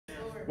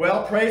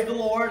Well, praise the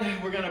Lord.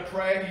 We're going to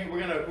pray.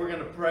 We're going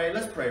to pray.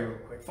 Let's pray real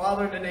quick.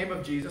 Father, in the name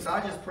of Jesus,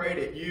 I just pray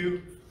that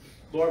you,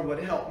 Lord, would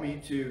help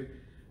me to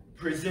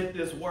present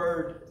this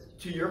word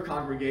to your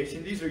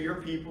congregation. These are your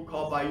people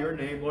called by your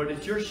name, Lord.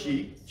 It's your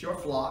sheep, it's your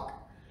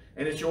flock,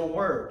 and it's your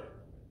word.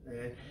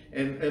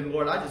 And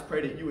Lord, I just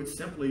pray that you would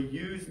simply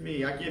use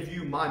me. I give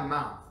you my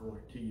mouth,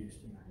 Lord, to use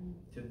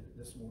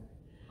this morning.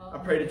 I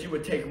pray that you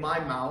would take my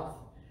mouth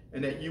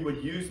and that you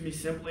would use me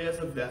simply as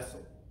a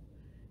vessel.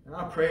 And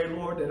I pray,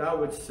 Lord, that I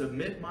would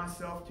submit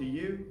myself to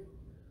you,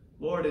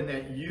 Lord, and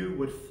that you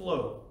would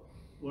flow,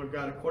 Lord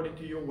God, according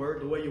to your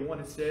word, the way you want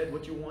it said,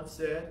 what you want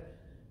said.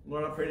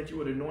 Lord, I pray that you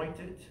would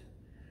anoint it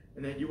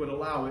and that you would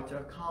allow it to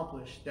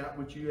accomplish that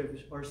which you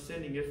are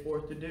sending it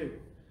forth to do.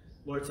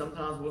 Lord,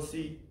 sometimes we'll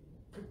see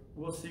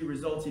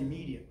results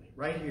immediately,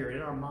 right here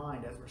in our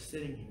mind as we're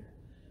sitting here.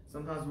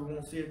 Sometimes we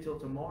won't see it till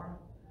tomorrow.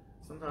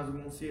 Sometimes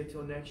we won't see it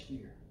till next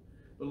year.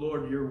 But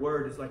Lord, your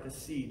word is like a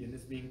seed and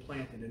it's being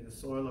planted in the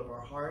soil of our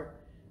heart.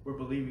 We're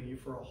believing you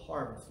for a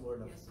harvest, Lord,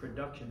 of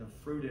production of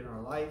fruit in our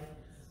life.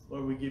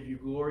 Lord, we give you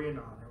glory and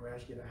honor. We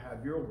ask you to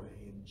have your way.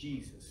 In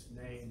Jesus'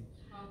 name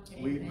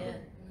we pray.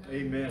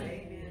 Amen.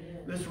 Amen.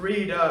 Let's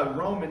read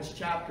Romans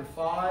chapter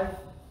 5.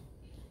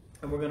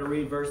 And we're going to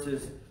read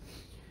verses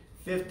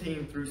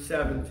 15 through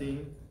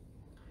 17.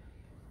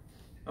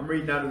 I'm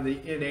reading out of the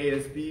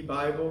NASB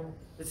Bible.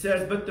 It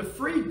says, "But the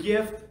free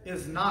gift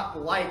is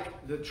not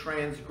like the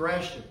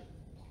transgression.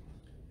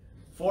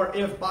 For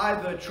if by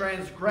the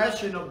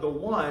transgression of the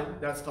one,"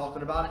 that's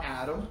talking about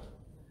Adam,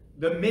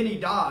 "the many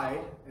died,"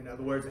 in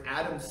other words,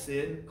 Adam's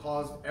sin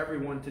caused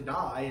everyone to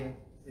die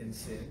in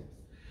sin,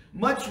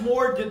 "much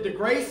more did the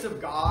grace of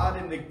God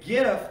and the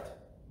gift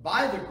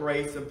by the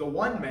grace of the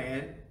one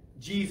man,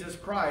 Jesus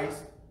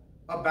Christ,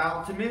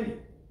 abound to many.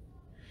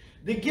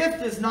 The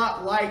gift is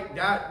not like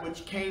that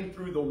which came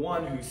through the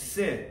one who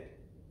sinned.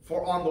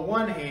 For on the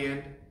one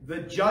hand, the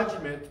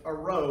judgment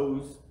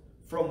arose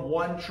from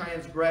one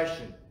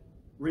transgression,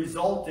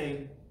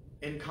 resulting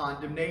in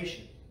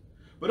condemnation.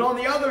 But on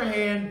the other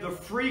hand, the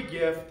free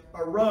gift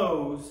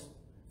arose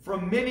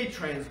from many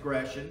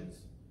transgressions,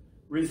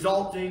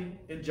 resulting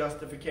in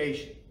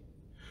justification.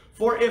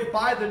 For if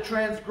by the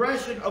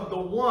transgression of the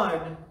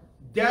one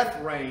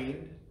death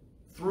reigned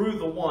through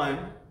the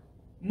one,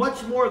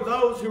 much more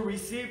those who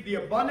receive the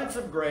abundance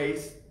of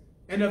grace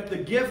and of the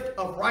gift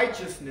of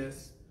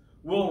righteousness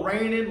will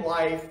reign in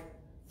life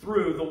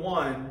through the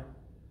one,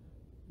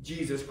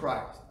 Jesus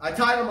Christ." I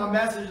titled my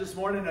message this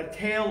morning, "A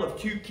Tale of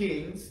Two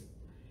Kings."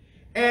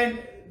 And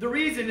the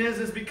reason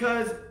is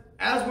because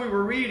as we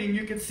were reading,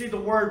 you can see the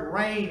word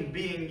reign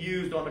being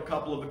used on a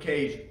couple of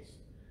occasions.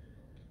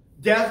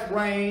 Death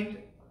reigned,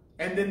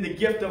 and then the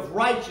gift of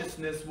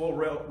righteousness will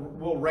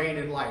reign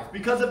in life.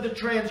 Because of the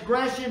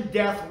transgression,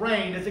 death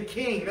reigned as a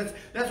king.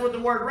 That's what the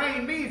word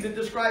reign means. It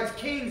describes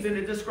kings and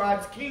it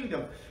describes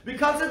kingdom.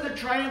 Because of the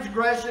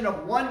transgression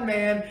of one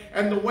man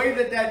and the way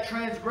that that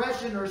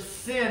transgression or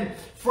sin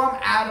from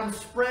Adam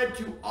spread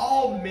to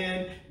all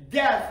men,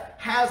 death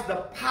has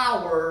the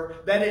power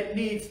that it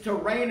needs to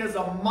reign as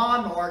a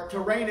monarch, to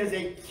reign as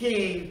a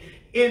king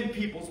in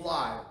people's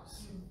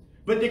lives.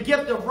 But the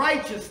gift of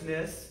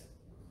righteousness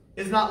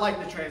is not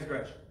like the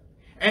transgression,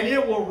 and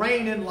it will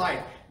reign in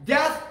life.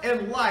 Death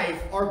and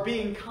life are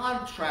being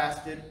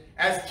contrasted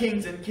as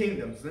kings and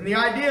kingdoms. And the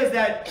idea is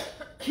that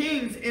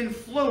kings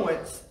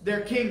influence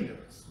their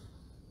kingdoms.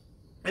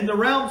 In the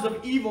realms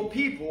of evil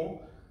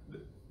people,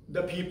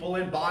 the people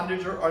in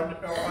bondage are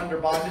under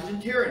bondage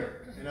and tyranny.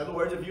 In other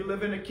words, if you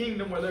live in a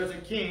kingdom where there's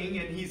a king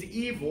and he's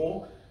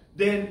evil,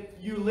 then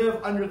you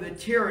live under the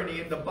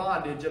tyranny and the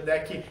bondage of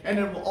that king. And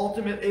it will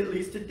ultimately, it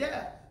leads to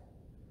death.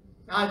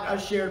 I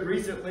shared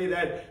recently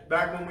that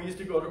back when we used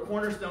to go to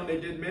Cornerstone, they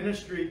did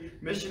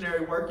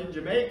missionary work in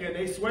Jamaica, and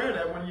they swear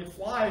that when you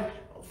fly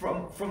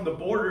from the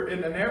border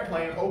in an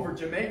airplane over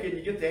Jamaica and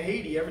you get to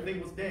Haiti, everything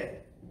was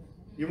dead.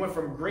 You went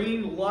from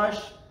green,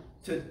 lush,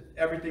 to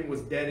everything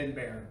was dead and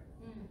barren.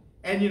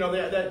 And you know,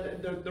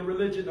 the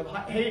religion of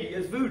Haiti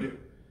is voodoo.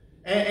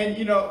 And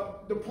you know,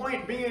 the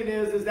point being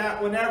is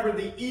that whenever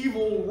the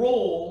evil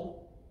rule,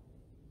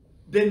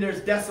 then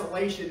there's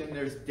desolation and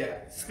there's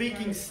death.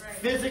 Speaking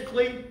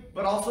physically,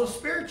 but also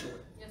spiritually.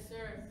 Yes,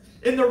 sir.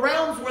 In the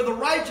realms where the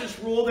righteous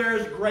rule, there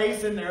is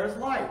grace and there is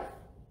life.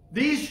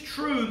 These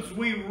truths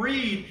we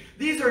read,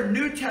 these are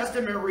New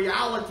Testament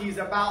realities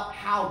about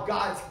how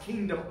God's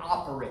kingdom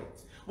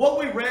operates. What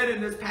we read in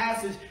this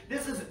passage,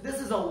 this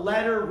is a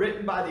letter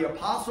written by the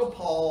Apostle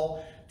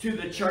Paul to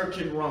the church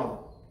in Rome.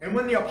 And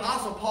when the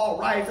Apostle Paul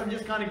writes, I'm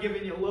just kind of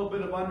giving you a little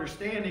bit of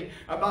understanding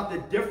about the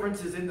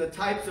differences in the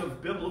types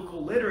of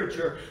biblical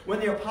literature. When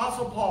the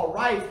Apostle Paul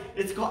writes,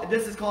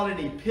 this is called an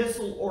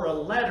epistle or a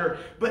letter.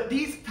 But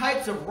these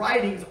types of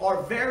writings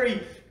are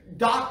very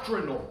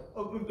doctrinal.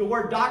 The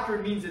word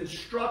doctrine means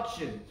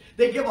instruction.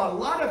 They give a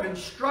lot of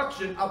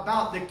instruction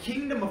about the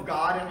kingdom of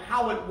God and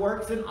how it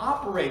works and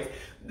operates.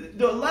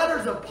 The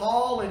letters of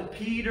Paul and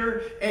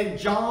Peter and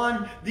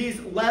John, these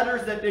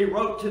letters that they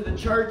wrote to the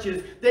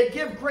churches, they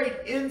give great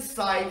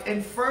insight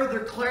and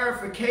further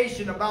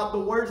clarification about the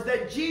words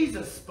that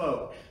Jesus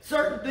spoke.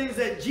 Certain things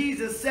that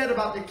Jesus said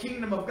about the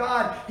kingdom of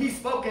God, he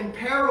spoke in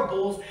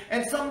parables,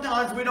 and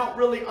sometimes we don't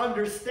really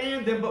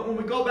understand them, but when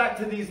we go back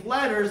to these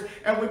letters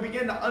and we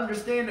begin to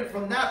understand it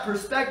from that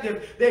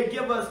perspective, they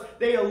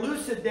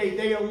elucidate,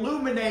 they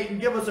illuminate, and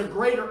give us a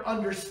greater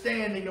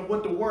understanding of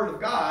what the Word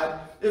of God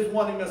is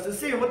wanting us to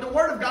see. And what the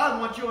Word of God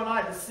wants you and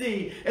I to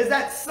see is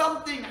that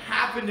something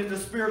happened in the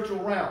spiritual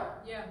realm.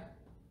 Yeah.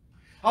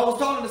 I was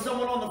talking to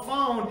someone on the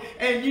phone,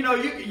 and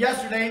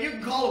yesterday, and you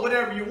can call it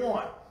whatever you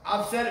want.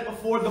 I've said it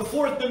before, the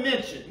fourth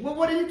dimension. Well,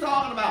 what are you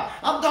talking about?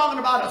 I'm talking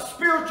about a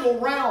spiritual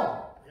realm.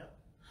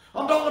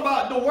 I'm talking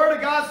about the Word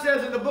of God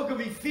says in the book of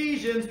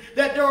Ephesians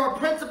that there are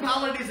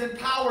principalities and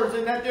powers,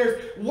 and that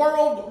there's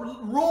world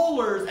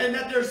rulers, and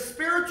that there's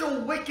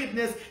spiritual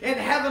wickedness in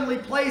heavenly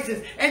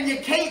places. And you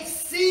can't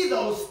see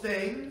those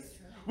things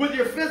with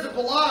your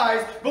physical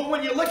eyes, but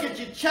when you look at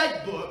your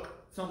checkbook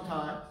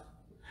sometimes,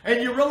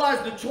 and you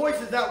realize the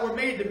choices that were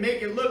made to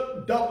make it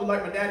look double,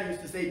 like my daddy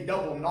used to say,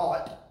 double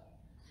naught,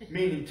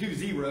 meaning 2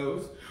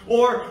 zeros,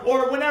 or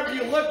whenever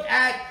you look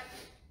at,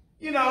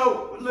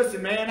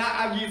 listen, man,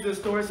 I've used this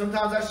story.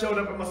 Sometimes I showed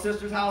up at my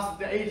sister's house at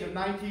the age of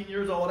 19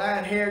 years old. I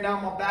had hair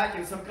down my back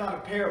and some kind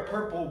of pair of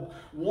purple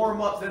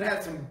warm-ups that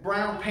had some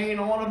brown paint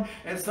on them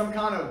and some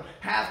kind of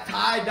half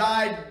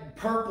tie-dyed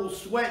purple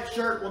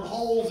sweatshirt with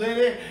holes in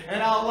it.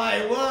 And I was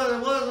like,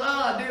 what's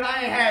up? Dude,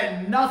 I ain't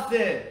had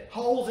nothing.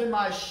 Holes in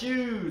my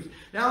shoes.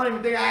 Now I don't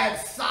even think I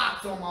had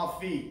socks on my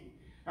feet.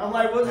 I'm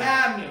like, what's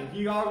happening?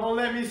 You all gonna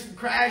let me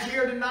crash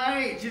here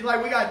tonight? She's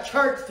like, we got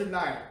church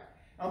tonight.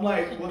 I'm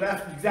like, well,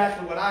 that's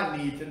exactly what I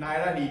need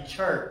tonight. I need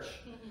church.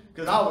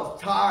 Because I was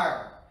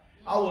tired.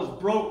 I was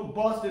broke,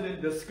 busted,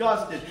 and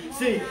disgusted.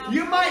 See,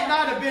 you might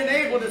not have been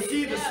able to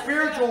see the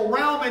spiritual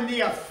realm and the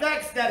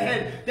effects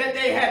that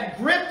they had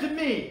gripped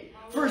me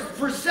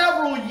for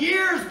several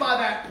years by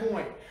that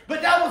point.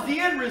 But that was the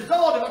end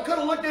result. If I could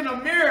have looked in a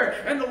mirror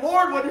and the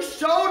Lord would have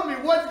showed me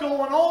what's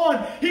going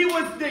on,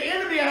 the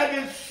enemy had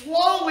been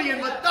slowly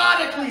and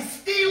methodically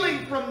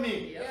stealing from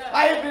me.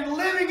 I had been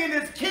living in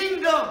his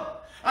kingdom.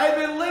 I had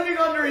been living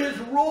under his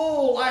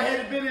rule. I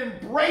had been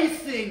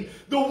embracing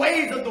the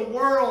ways of the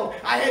world.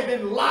 I had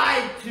been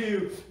lied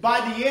to by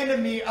the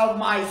enemy of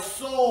my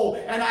soul.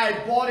 And I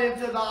had bought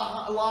into the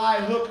lie,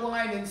 hook,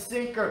 line, and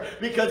sinker,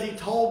 because he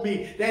told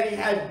me that he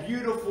had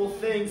beautiful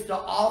things to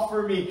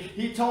offer me.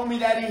 He told me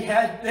that he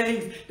had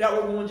things that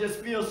were going to just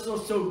feel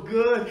so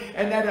good,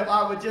 and that if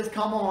I would just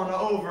come on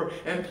over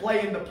and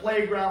play in the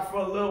playground for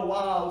a little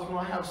while, I was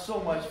going to have so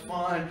much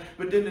fun.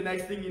 But then the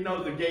next thing you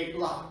know, the gate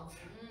locked.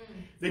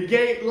 The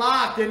gate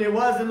locked, and it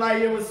wasn't like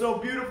it was so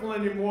beautiful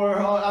anymore.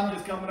 Oh, I'm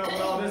just coming up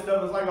with all this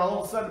stuff. It's like all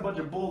of a sudden a bunch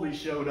of bullies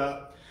showed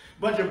up.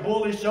 A bunch of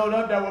bullies showed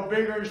up that were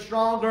bigger and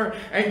stronger,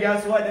 and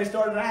guess what? They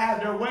started to have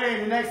their way,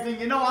 and the next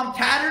thing you know, I'm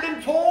tattered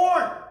and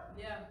torn.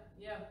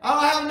 I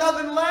don't have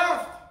nothing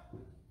left.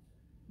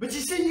 But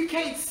you see, you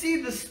can't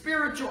see the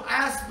spiritual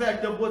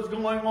aspect of what's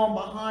going on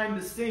behind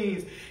the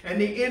scenes.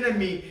 And the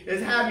enemy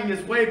is having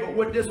his way. But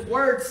what this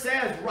word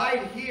says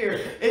right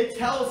here, it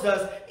tells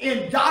us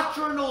in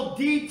doctrinal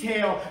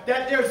detail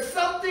that there's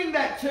something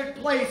that took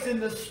place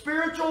in the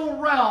spiritual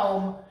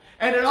realm.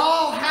 And it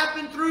all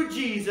happened through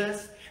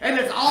Jesus. And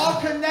it's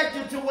all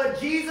connected to what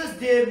Jesus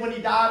did when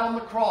he died on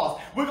the cross.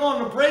 We're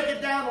going to break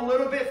it down a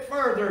little bit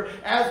further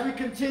as we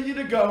continue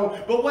to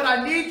go. But what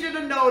I need you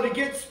to know to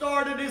get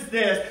started is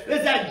this,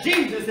 is that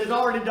Jesus has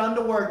already done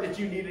the work that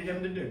you needed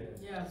him to do.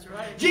 Yeah, that's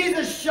right.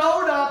 Jesus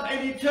showed up and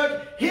he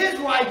took his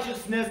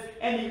righteousness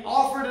and he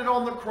offered it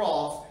on the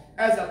cross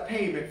as a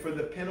payment for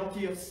the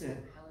penalty of sin.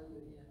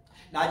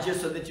 Not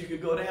just so that you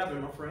could go to heaven,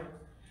 my friend,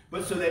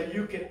 but so that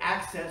you could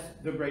access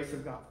the grace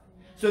of God.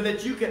 So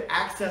that you can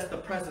access the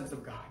presence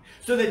of God.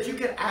 So that you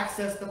can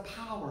access the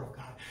power of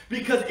God.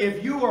 Because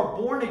if you are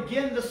born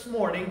again this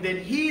morning, then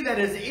he that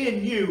is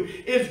in you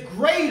is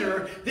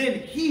greater than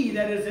he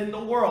that is in the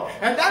world.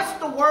 And that's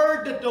the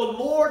word that the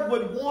Lord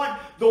would want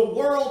the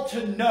world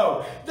to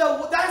know.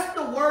 That's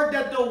the word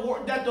that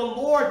the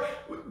Lord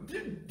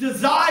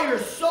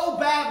desires so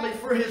badly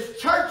for his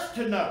church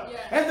to know. Yeah.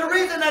 And the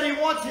reason that he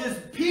wants his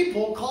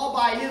people called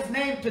by his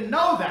name to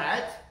know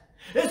that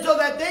is so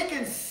that they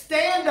can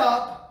stand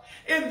up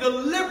in the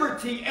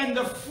liberty and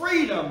the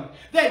freedom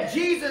that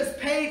Jesus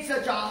paid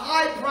such a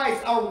high price,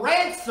 a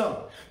ransom,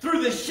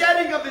 through the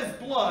shedding of his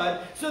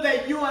blood, so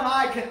that you and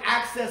I can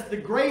access the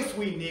grace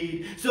we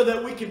need, so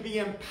that we can be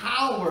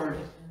empowered,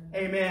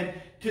 amen,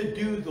 to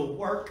do the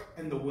work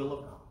and the will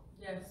of God.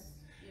 Yes,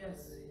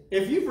 yes.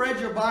 If you've read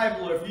your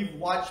Bible, or if you've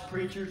watched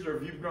preachers, or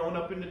if you've grown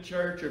up in the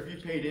church, or if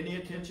you've paid any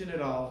attention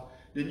at all,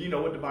 then you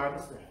know what the Bible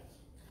says.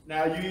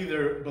 Now, you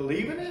either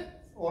believe in it,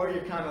 or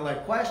you're kind of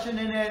like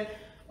questioning it,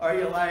 or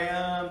you're like,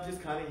 I'm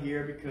just kind of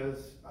here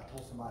because I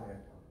told somebody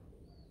I'd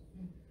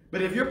come.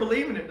 But if you're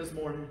believing it this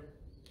morning,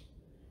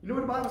 you know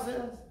what the Bible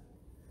says?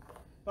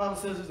 The Bible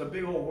says there's a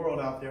big old world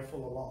out there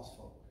full of lost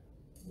folk.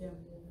 Yeah.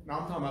 Now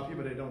I'm talking about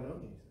people that don't know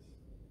Jesus.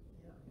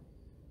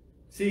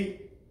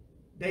 See,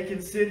 they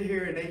can sit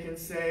here and they can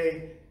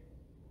say,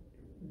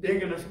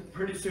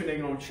 pretty soon they're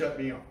going to shut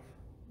me off.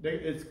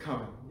 It's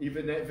coming.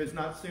 Even if it's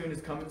not soon,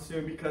 it's coming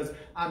soon, because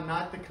I'm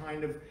not the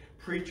kind of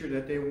preacher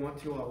that they want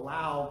to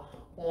allow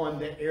on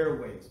the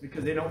airwaves,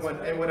 because they don't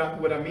want, and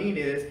what I mean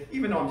is,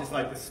 even though I'm just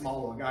like this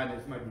small little guy,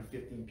 there's might be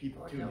 15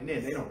 people tuning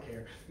in, they don't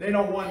care. They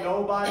don't want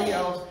nobody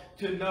else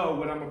to know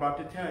what I'm about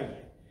to tell you.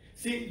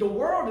 See, the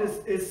world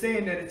is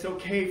saying that it's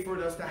okay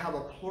for us to have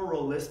a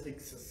pluralistic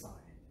society.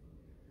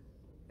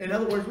 In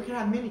other words, we can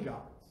have many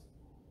gods.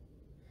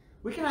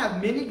 We can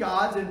have many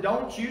gods, and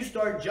don't you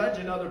start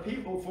judging other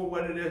people for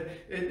what it is.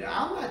 And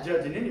I'm not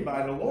judging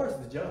anybody. The Lord's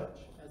the judge.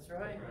 That's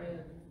right.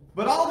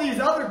 But all these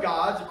other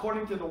gods,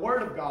 according to the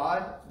Word of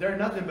God, they're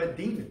nothing but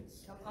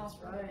demons. That's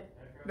right.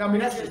 I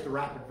mean, that's just a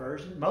rapid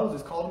version.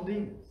 Moses called them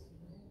demons.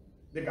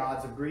 The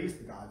gods of Greece,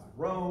 the gods of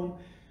Rome,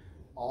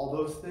 all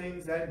those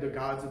things, the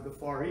gods of the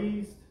Far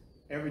East,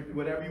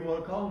 whatever you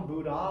want to call them,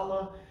 Buddha,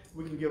 Allah.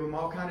 We can give them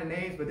all kind of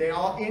names, but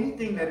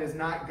anything that is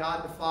not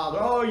God the Father.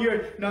 Oh,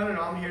 no,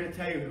 I'm here to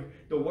tell you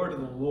the word of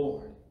the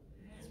Lord.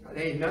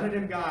 None of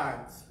them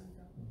gods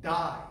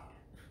died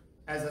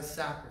as a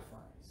sacrifice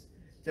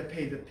to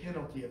pay the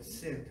penalty of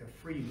sin, to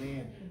free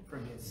man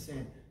from his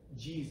sin.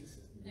 Jesus is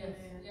the man.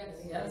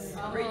 Yes.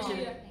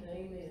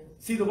 Amen.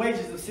 See, the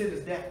wages of sin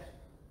is death.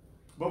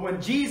 But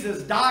when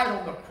Jesus died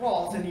on the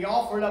cross and he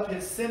offered up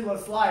his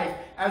sinless life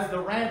as the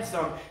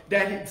ransom,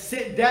 death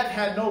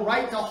had no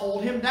right to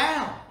hold him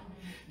down.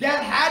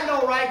 Death had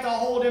no right to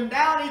hold him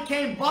down. He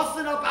came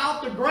busting up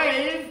out the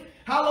grave,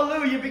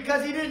 hallelujah,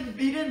 because he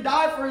didn't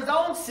die for his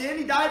own sin.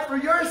 He died for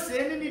your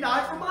sin, and he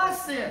died for my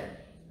sin.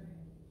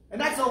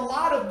 And that's a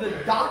lot of the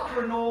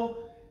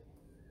doctrinal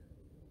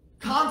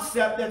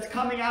concept that's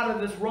coming out of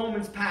this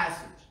Romans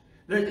passage.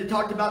 It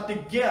talked about the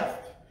gift.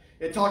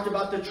 It talked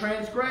about the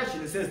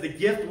transgression. It says the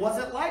gift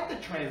wasn't like the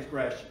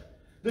transgression.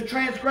 The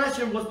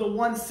transgression was the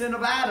one sin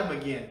of Adam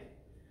again.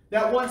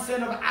 That one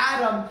sin of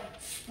Adam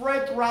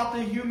spread throughout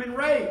the human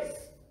race.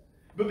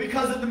 But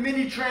because of the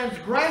many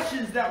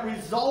transgressions that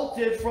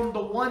resulted from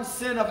the one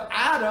sin of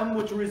Adam,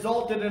 which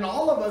resulted in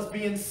all of us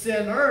being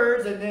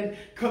sinners, and then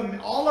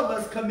all of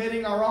us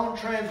committing our own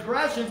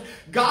transgressions,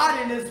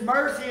 God in his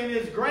mercy and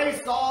his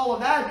grace saw all of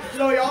that.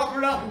 So he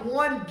offered up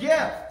one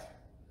gift.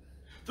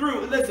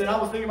 Listen,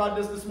 I was thinking about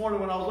this morning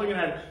when I was looking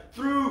at it.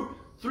 Through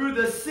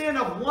the sin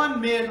of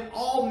one man,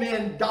 all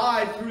men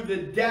died. Through the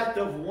death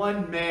of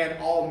one man,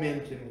 all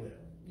men can live.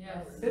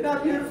 Yes. Isn't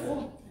that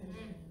beautiful?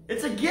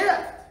 It's a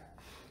gift.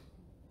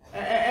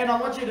 And I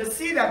want you to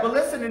see that. But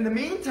listen, in the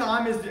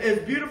meantime, as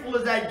beautiful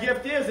as that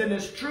gift is, and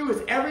as true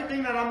as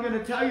everything that I'm going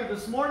to tell you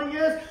this morning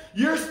is,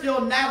 you're still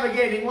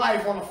navigating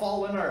life on a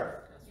fallen earth.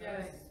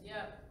 Yes.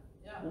 Yeah.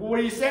 What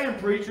are you saying,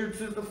 preacher?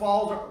 Since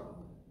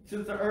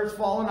the earth's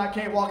fallen, I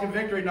can't walk in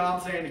victory? No,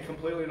 I'm saying it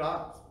completely the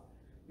opposite.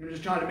 I'm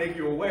just trying to make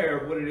you aware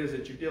of what it is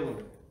that you're dealing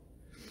with.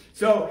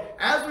 So,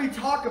 as we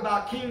talk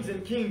about kings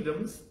and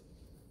kingdoms,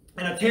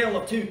 and a tale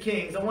of two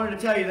kings, I wanted to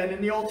tell you that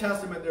in the Old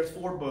Testament there's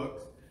 4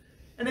 books.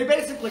 And they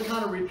basically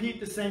kind of repeat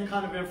the same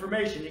kind of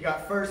information. You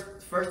got first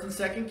and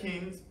 2nd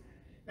Kings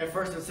and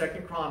 1st and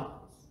 2nd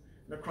Chronicles.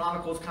 The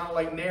Chronicles kind of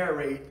like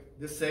narrate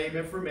the same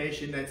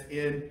information that's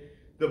in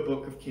the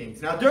book of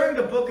Kings. Now, during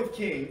the book of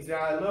Kings,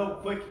 now a little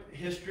quick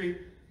history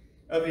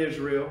of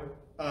Israel.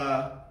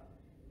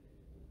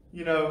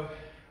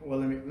 Well,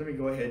 let me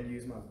go ahead and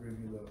use my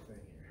groovy little thing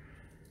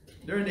here.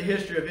 During the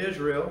history of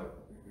Israel,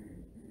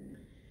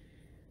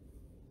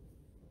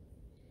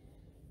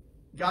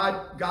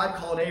 God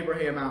called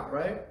Abraham out,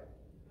 right?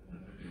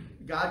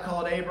 God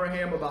called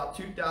Abraham about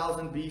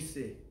 2000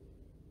 BC.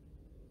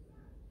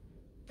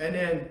 And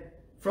then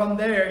from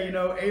there,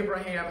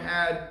 Abraham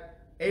had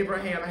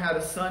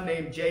a son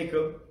named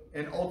Jacob,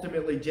 and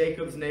ultimately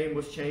Jacob's name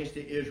was changed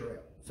to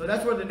Israel. So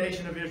that's where the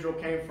nation of Israel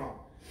came from.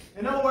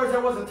 In other words,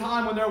 there was a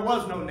time when there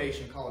was no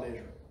nation called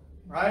Israel,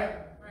 right?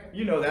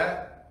 You know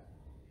that.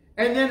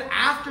 And then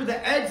after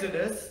the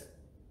Exodus,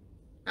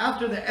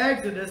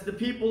 the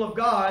people of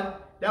God,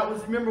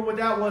 remember what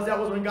that was? That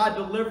was when God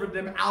delivered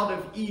them out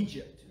of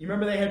Egypt. You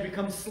remember they had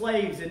become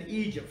slaves in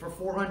Egypt for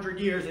 400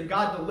 years, and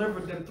God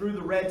delivered them through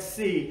the Red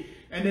Sea,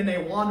 and then they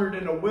wandered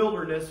in a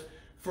wilderness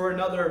for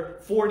another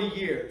 40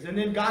 years. And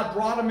then God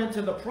brought them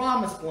into the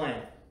Promised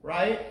Land,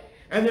 right?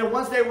 And then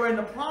once they were in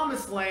the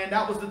Promised Land,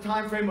 that was the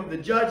time frame of the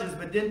judges,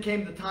 but then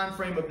came the time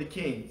frame of the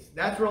kings.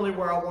 That's really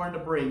where I wanted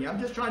to bring you. I'm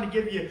just trying to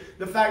give you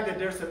the fact that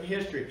there's some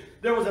history.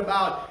 There was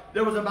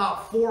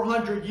about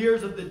 400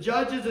 years of the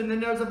judges, and then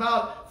there's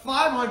about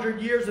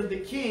 500 years of the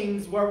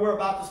kings where we're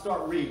about to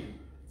start reading.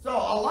 So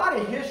a lot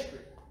of history.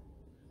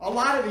 A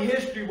lot of the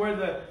history where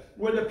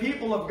the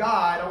people of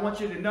God, I want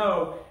you to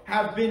know,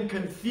 have been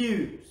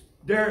confused.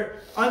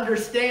 They're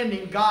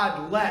understanding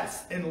God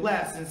less and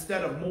less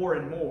instead of more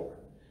and more,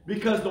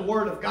 because the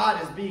Word of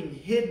God is being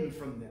hidden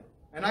from them.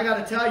 And I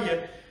got to tell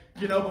you,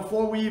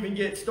 before we even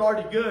get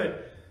started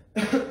good,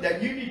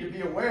 that you need to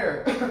be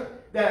aware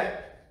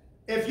that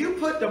if you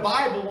put the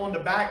Bible on the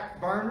back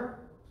burner,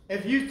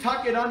 if you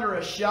tuck it under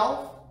a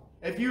shelf,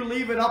 if you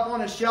leave it up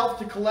on a shelf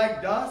to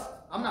collect dust,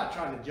 I'm not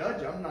trying to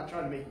judge you. I'm not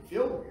trying to make you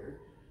feel weird.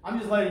 I'm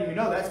just letting you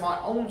know that's my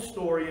own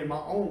story and my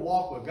own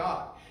walk with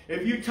God.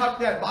 If you tuck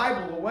that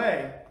Bible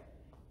away,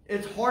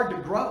 it's hard to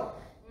grow.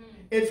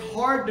 It's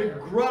hard to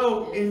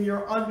grow in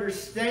your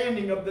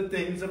understanding of the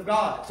things of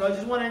God. So I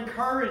just want to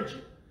encourage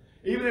you,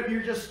 even if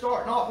you're just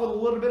starting off with a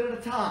little bit at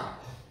a time,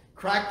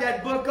 crack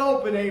that book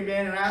open,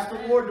 amen, and ask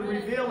the Lord to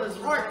reveal His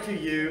heart to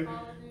you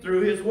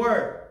through His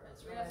Word.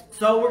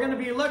 So we're going to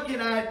be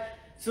looking at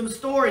some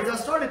stories. I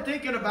started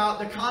thinking about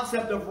the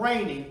concept of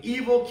reigning,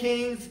 evil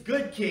kings,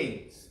 good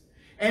kings.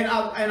 And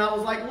I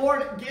was like,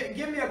 Lord,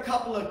 give me a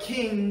couple of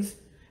kings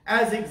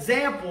as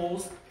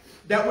examples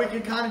that we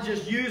can kind of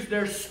just use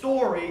their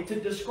story to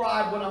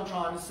describe what I'm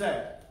trying to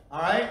say.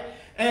 All right?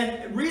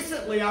 And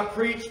recently I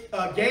preached,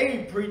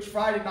 Gabe preached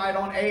Friday night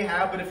on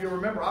Ahab, but if you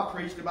remember, I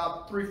preached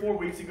about 3-4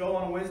 weeks ago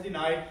on a Wednesday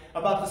night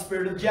about the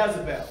spirit of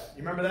Jezebel.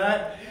 You remember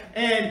that?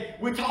 And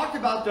we talked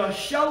about the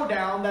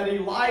showdown that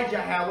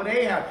Elijah had with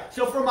Ahab.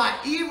 So for my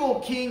evil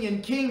king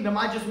and kingdom,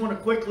 I just want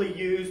to quickly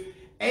use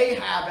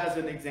Ahab as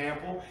an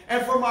example.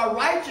 And for my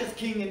righteous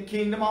king and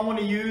kingdom, I want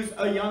to use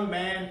a young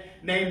man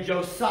named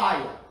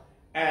Josiah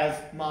as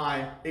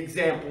my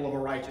example of a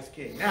righteous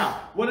king. Now,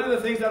 one of the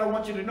things that I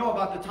want you to know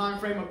about the time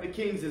frame of the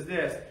kings is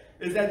this,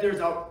 is that there's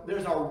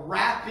a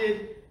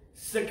rapid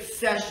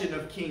succession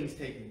of kings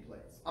taking place.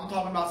 I'm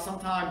talking about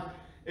sometimes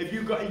if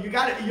you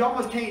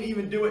almost can't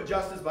even do it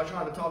justice by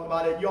trying to talk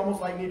about it. You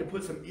almost like need to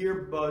put some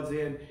earbuds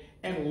in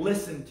and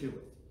listen to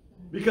it.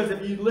 Because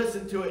if you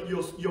listen to it,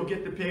 you'll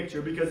get the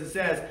picture, because it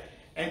says,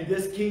 and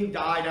this king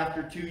died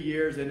after 2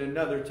 years, and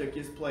another took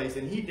his place,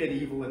 and he did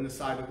evil in the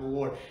sight of the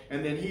Lord.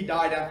 And then he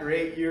died after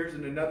 8 years,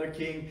 and another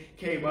king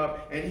came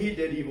up, and he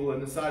did evil in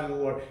the sight of the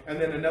Lord.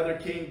 And then another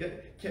king,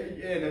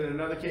 and then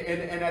another king,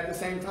 and at the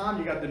same time,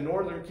 you got the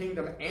northern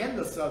kingdom and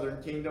the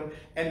southern kingdom,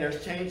 and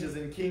there's changes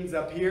in kings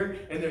up here,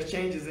 and there's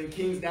changes in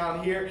kings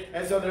down here.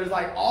 And so there's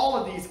like all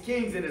of these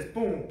kings, and it's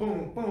boom,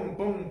 boom, boom,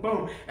 boom,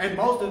 boom. And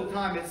most of the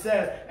time it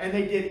says, and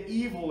they did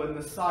evil in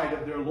the sight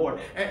of their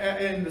Lord.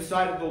 In the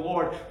sight of the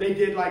Lord, they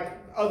did like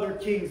other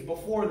kings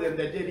before them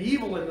that did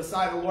evil in the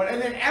sight of the Lord. And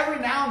then every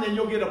now and then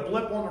you'll get a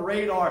blip on the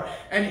radar,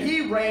 and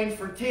he reigned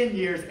for 10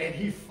 years, and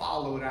he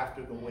followed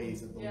after the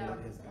ways of the Lord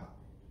his God.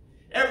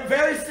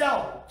 Very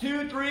seldom,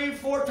 2, 3,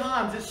 4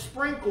 times, it's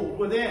sprinkled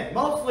within.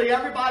 Mostly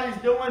everybody's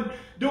doing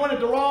it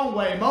the wrong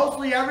way.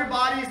 Mostly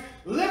everybody's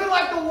living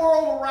like the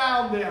world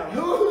around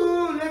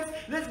them.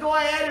 Let's go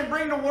ahead and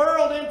bring the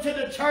world into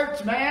the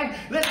church, man.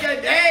 Let's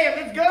get, hey,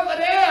 if it's good for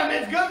them,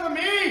 it's good for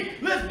me.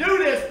 Let's do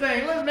this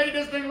thing. Let's make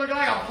this thing look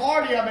like a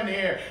party up in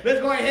here.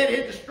 Let's go ahead and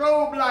hit the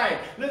strobe light.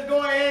 Let's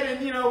go ahead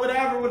and,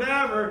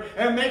 whatever,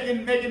 and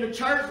making the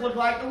church look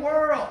like the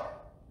world.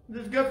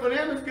 It's good for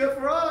them, it's good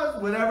for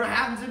us. Whatever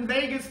happens in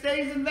Vegas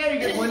stays in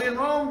Vegas. When in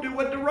Rome, do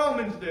what the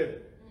Romans do.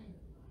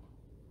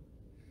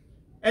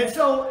 And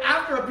so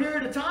after a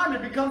period of time,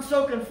 it becomes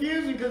so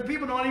confusing because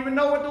people don't even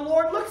know what the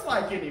Lord looks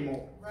like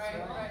anymore.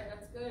 Right,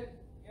 that's good.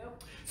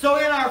 Yep. So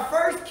in our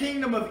first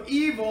kingdom of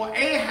evil,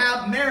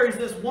 Ahab marries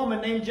this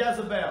woman named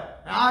Jezebel. Now,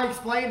 I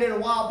explained it a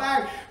while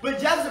back,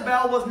 but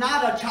Jezebel was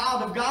not a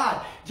child of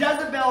God.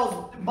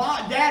 Jezebel's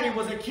daddy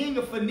was a king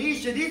of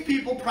Phoenicia. These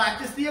people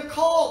practiced the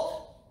occult.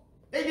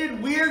 They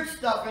did weird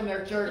stuff in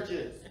their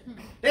churches.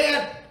 They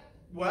had,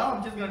 well,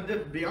 I'm just going to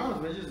be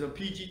honest with you, this is a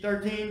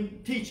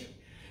PG-13 teaching.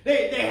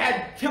 They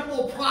had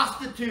temple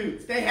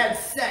prostitutes. They had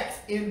sex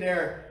in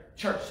their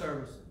church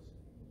services.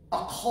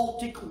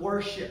 Occultic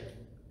worship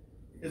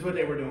is what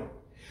they were doing.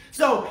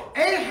 So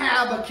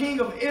Ahab, a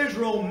king of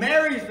Israel,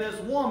 marries this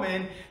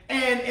woman,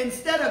 and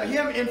instead of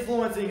him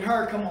influencing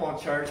her, come on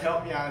church,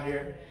 help me out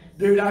here.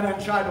 Dude, I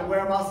done tried to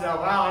wear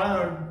myself out.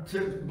 I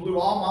done blew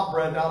all my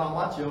breath out on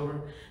my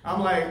children.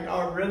 I'm like,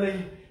 oh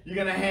really? You're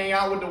going to hang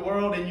out with the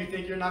world and you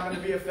think you're not going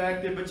to be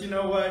affected? But you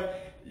know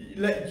what?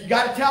 You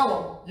got to tell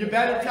them. You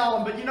better tell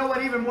them. But you know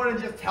what? Even more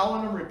than just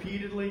telling them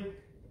repeatedly,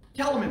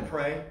 tell them and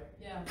pray.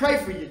 Yeah. Pray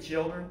for your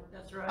children.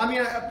 That's right. I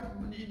mean,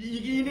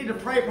 you need to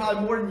pray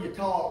probably more than you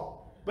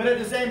talk. But at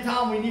the same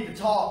time, we need to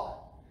talk.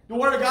 The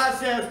Word of God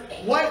says,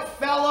 what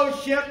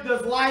fellowship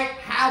does light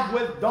have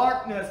with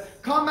darkness?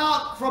 Come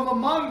out from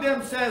among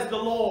them, says the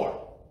Lord.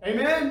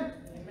 Amen?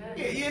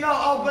 Amen.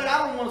 But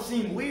I don't want to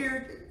seem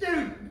weird.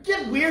 Dude,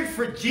 get weird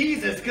for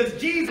Jesus, because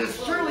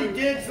Jesus surely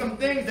did some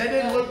things that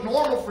didn't look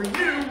normal for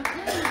you.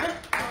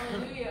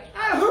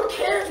 Who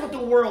cares what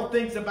the world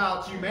thinks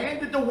about you, man?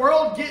 Is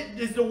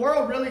the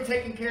world really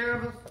taking care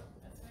of us?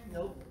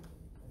 Nope.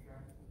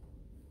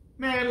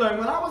 Man, look,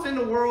 when I was in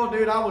the world,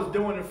 dude, I was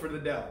doing it for the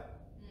devil.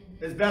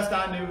 As best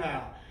I knew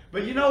how.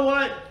 But you know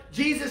what?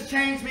 Jesus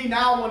changed me.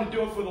 Now I want to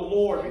do it for the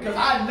Lord. Because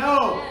I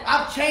know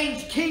I've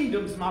changed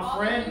kingdoms, my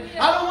friend.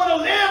 I don't want to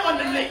live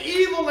under the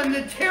evil and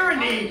the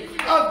tyranny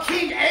of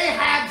King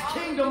Ahab's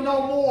kingdom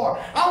no more.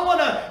 I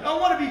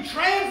want to be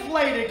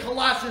translated,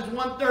 Colossians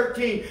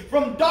 1:13,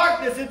 from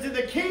darkness into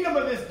the kingdom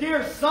of his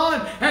dear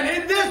Son. And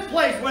in this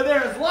place where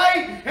there is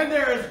light and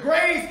there is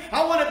grace,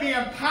 I want to be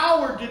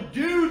empowered to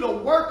do the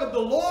work of the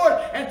Lord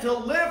and to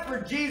live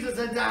for Jesus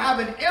and to have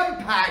an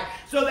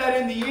impact so that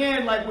in the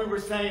end, like we were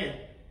saying,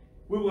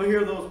 we will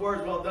hear those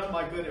words, well done,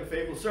 my good and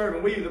faithful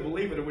servant. We either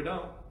believe it or we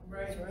don't.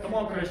 Right. Come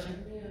on,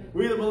 Christian.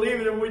 We either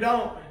believe it or we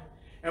don't.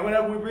 And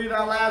whenever we breathe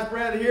our last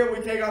breath here, we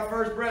take our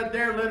first breath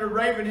there. Leonard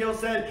Ravenhill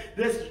said,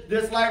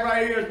 this life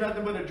right here is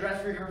nothing but a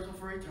dress rehearsal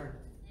for eternity.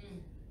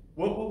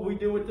 What will we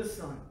do with the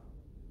Son?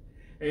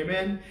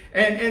 Amen.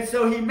 And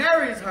so he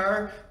marries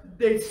her.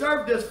 They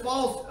served this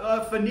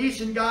false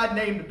Phoenician god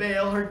named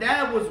Baal. Her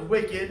dad was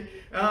wicked.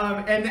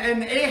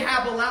 And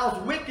Ahab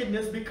allows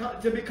wickedness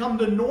to become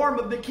the norm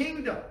of the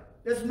kingdom.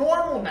 It's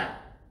normal now.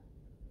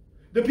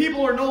 The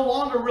people are no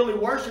longer really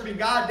worshiping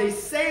God. They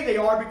say they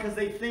are because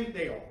they think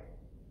they are.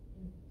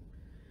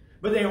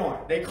 But they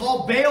aren't. They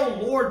call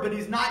Baal Lord, but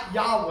he's not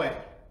Yahweh.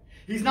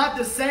 He's not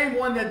the same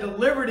one that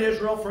delivered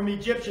Israel from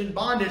Egyptian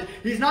bondage.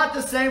 He's not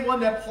the same one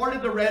that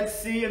parted the Red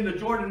Sea and the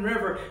Jordan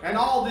River. And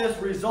all this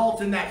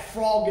results in that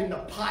frog in the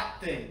pot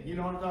thing. You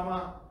know what I'm talking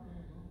about?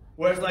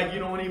 Where it's like you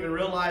don't even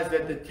realize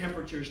that the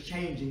temperature is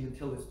changing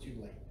until it's too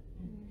late.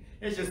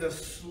 It's just a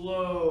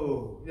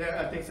slow,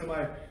 I think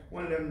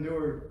one of them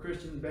newer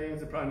Christian bands,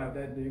 they're probably not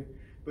that new,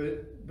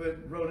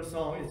 but wrote a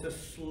song, it's a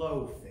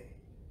slow fade.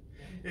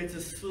 It's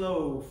a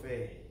slow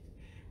fade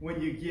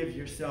when you give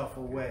yourself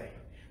away,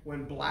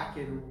 when black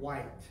and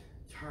white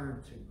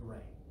turn to gray.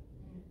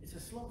 It's a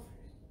slow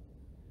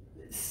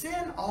fade.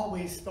 Sin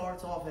always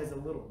starts off as a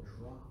little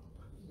drop.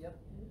 Yep.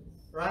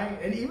 Right?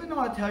 And even though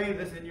I tell you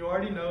this and you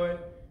already know it,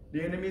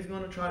 the enemy's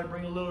going to try to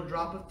bring a little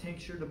drop of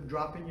tincture to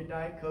drop in your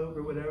Diet Coke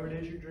or whatever it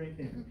is you're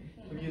drinking.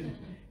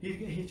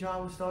 He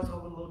always starts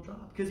off with a little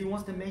drop because he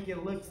wants to make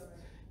it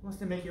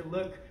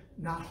look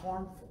not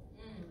harmful.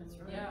 That's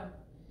right.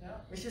 Yeah.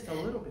 It's just a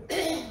little bit.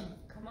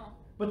 Come on.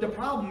 But the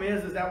problem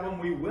is that when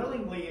we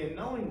willingly and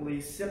knowingly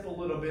sip a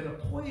little bit of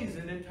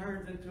poison, it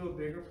turns into a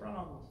bigger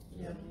problem.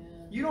 Yeah.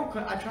 You don't.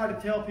 I try to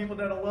tell people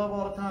that I love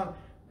all the time,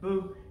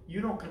 boo,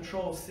 you don't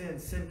control sin.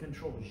 Sin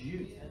controls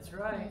you. That's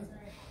right.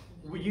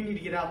 Well, you need to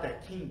get out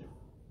that kingdom.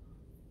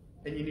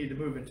 And you need to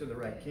move into the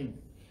right kingdom.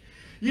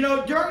 You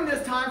know, during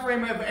this time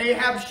frame of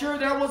Ahab, sure,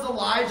 there was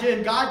Elijah,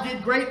 and God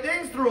did great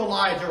things through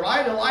Elijah,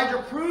 right?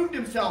 Elijah proved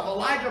himself.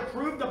 Elijah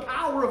proved the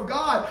power of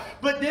God.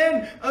 But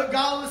then,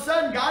 all of a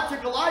sudden, God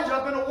took Elijah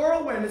up in a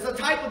whirlwind. It's a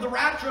type of the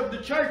rapture of the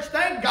church.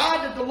 Thank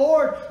God that the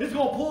Lord is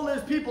going to pull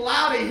his people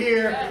out of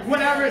here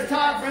whenever it's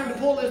time for him to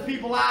pull his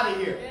people out of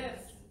here. Yes.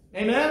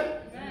 Amen?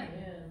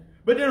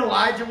 But then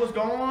Elijah was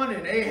gone,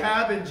 and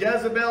Ahab and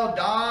Jezebel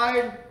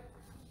died.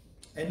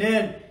 And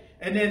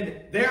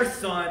then their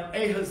son,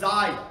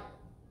 Ahaziah.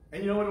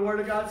 And you know what the Word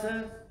of God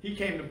says? He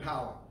came to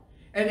power.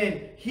 And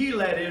then he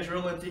led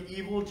Israel into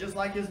evil just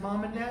like his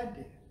mom and dad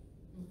did.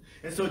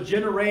 And so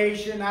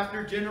generation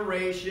after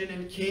generation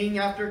and king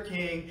after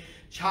king,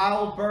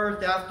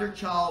 childbirth after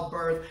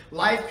childbirth,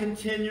 life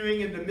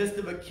continuing in the midst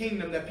of a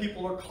kingdom that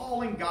people are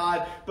calling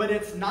God, but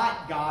it's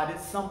not God.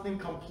 It's something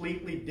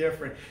completely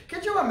different.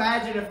 Could you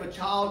imagine if a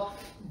child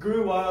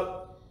grew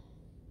up,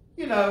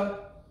 you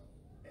know,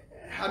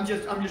 I'm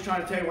just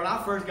trying to tell you, when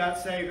I first got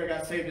saved, I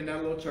got saved in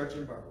that little church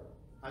in Berkeley.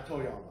 I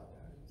told y'all about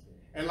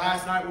that. And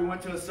last night we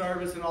went to a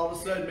service, and all of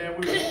a sudden, man,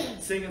 we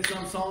were singing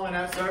some song in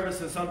that service,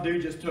 and some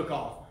dude just took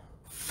off.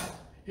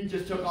 He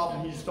just took off,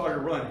 and he just started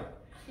running.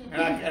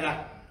 And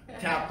I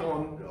tapped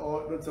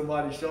on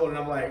somebody's shoulder, and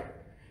I'm like,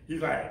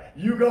 he's like,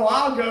 you go,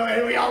 I'll go.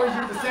 And we always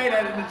used to say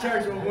that in the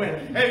church when we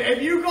went.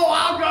 If you go,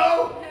 I'll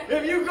go.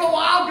 If you go,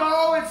 I'll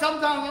go. And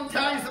sometimes, I'm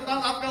telling you,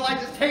 sometimes I feel like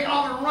just take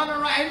off and run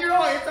around. And you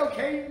know, it's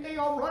okay. You can take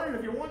off running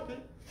if you want to.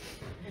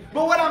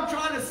 But what I'm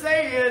trying to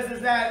say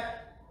is that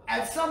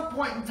at some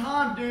point in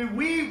time, dude,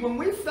 when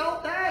we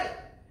felt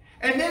that,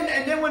 and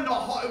then when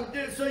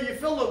so you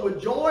fill it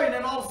with joy, and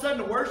then all of a sudden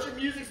the worship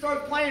music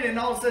starts playing, and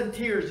all of a sudden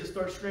tears just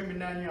start streaming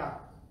down your eyes.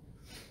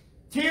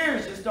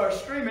 Tears just start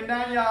streaming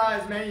down your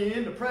eyes, man. You're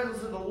in the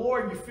presence of the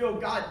Lord. You feel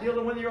God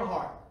dealing with your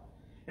heart.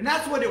 And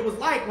that's what it was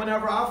like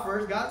whenever I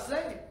first got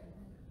saved.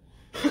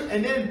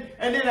 and then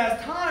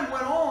as time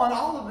went on,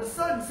 all of a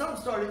sudden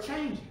something started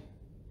changing.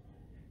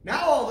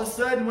 Now all of a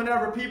sudden,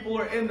 whenever people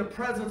are in the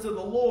presence of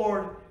the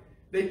Lord,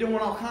 they're doing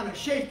all kind of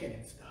shaking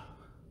and stuff.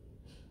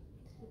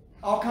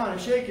 All kind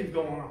of shaking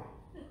going on.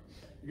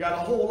 You got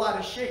a whole lot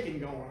of shaking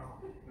going on.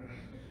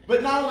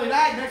 But not only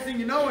that, next thing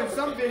you know, in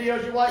some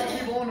videos, you watch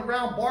people on the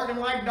ground barking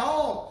like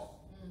dogs.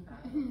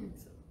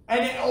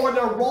 Or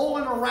they're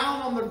rolling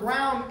around on the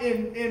ground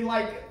in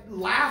like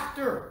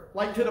laughter,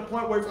 like to the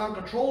point where it's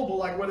uncontrollable,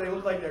 like where they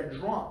look like they're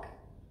drunk.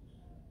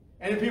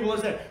 And then people are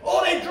saying,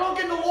 oh, they drunk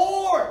in the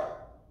Lord.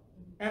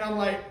 And I'm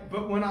like,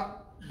 but when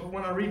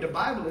I read the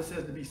Bible, it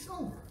says to be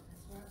sober.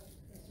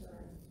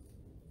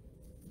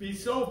 Be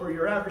sober,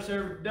 your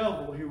adversary the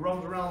devil, who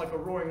roams around like a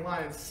roaring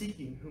lion,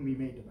 seeking whom he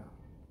may devour.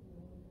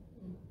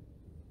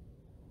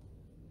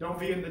 Don't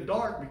be in the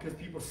dark, because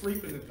people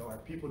sleep in the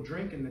dark. People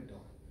drink in the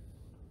dark.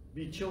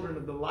 Be children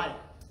of the light,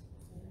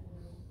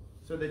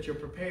 so that you're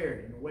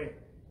prepared and awake.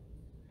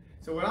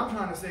 So what I'm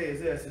trying to say is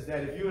this, is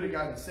that if you would have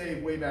gotten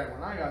saved way back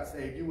when I got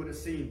saved, you would have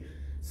seen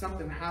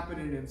something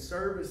happening in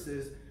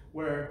services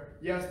where,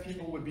 yes,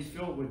 people would be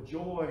filled with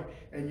joy,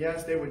 and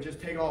yes, they would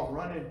just take off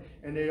running,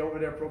 and they over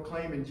there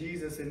proclaiming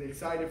Jesus and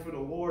excited for the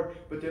Lord,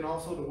 but then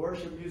also the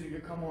worship music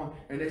would come on,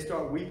 and they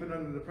start weeping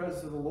under the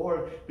presence of the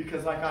Lord,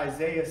 because like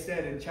Isaiah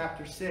said in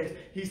chapter 6,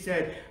 he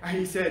said,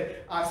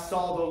 I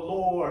saw the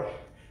Lord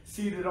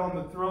seated on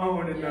the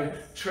throne, and the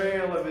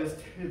trail of his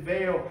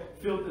veil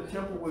filled the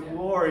temple with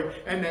glory.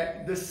 And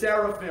that the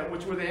seraphim,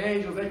 which were the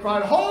angels, they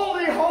cried,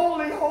 holy,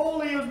 holy,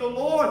 holy is the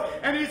Lord.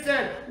 And he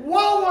said,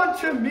 woe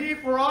unto me,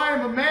 for I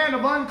am a man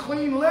of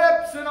unclean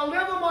lips, and I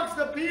live amongst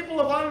the people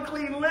of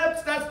unclean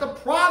lips. That's the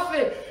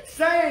prophet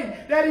saying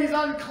that he's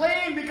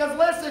unclean, because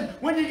listen,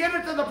 when you get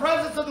into the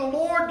presence of the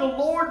Lord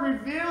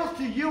reveals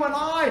to you and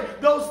I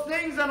those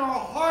things in our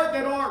heart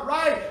that aren't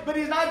right. But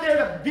he's not there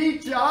to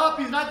beat you up.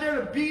 He's not there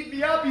to beat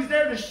me up. He's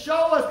there to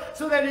show us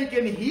so that he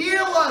can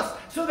heal us,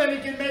 so that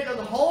he can make us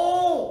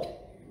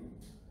whole.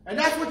 And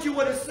that's what you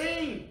would have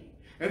seen.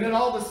 And then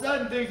all of a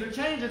sudden things are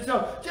changing.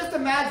 So just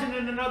imagine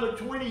in another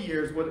 20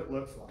 years what it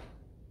looks like.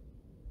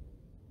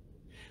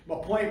 My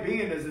point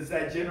being is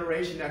that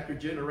generation after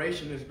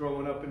generation is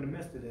growing up in the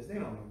midst of this. They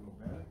don't know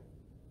no better.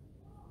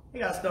 They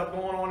got stuff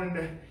going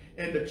on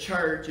in the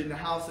church, in the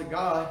house of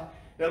God,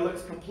 that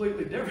looks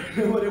completely different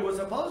than what it was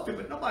supposed to.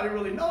 But nobody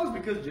really knows,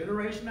 because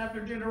generation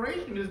after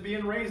generation is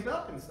being raised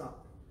up in something.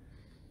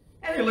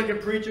 And you look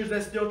at preachers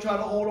that still try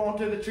to hold on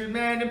to the truth.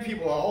 Man, them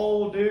people are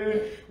old,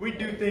 dude. We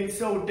do things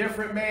so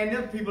different, man.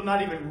 Them people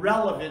not even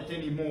relevant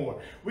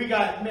anymore. We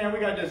got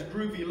this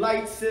groovy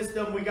light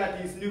system. We got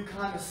these new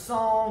kind of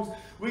songs.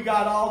 We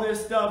got all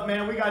this stuff,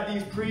 man. We got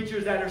these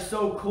preachers that are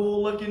so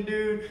cool looking,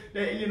 dude.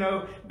 That, you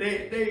know,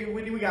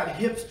 we got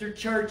hipster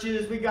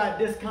churches. We got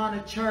this kind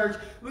of church.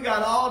 We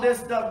got all this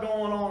stuff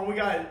going on. We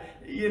got,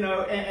 you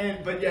know,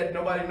 but yet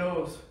nobody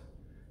knows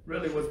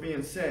really what's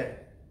being said,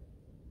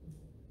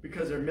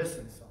 because they're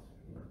missing something.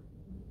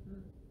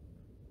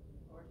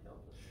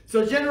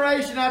 So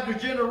generation after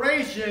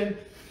generation,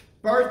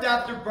 birth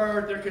after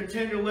birth, they're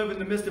continuing to live in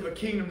the midst of a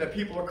kingdom that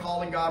people are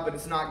calling God, but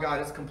it's not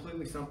God. It's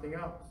completely something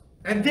else.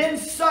 And then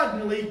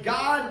suddenly,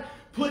 God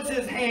puts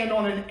his hand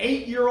on an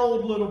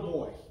 8-year-old little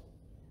boy.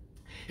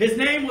 His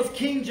name was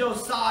King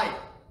Josiah.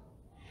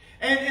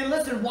 And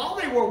listen, while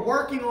they were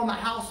working on the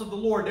house of the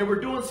Lord, they were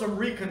doing some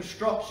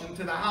reconstruction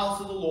to the house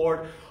of the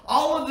Lord.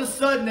 All of a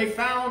sudden, they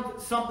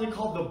found something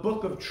called the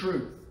Book of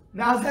Truth.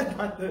 Now, is that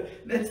not the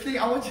next thing?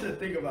 I want you to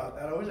think about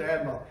that. I wish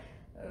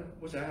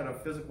I had a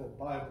physical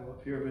Bible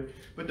up here.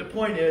 But the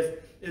point is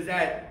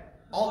that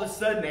all of a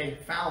sudden, they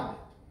found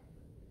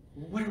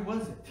it. Where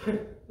was it?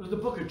 It was the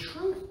Book of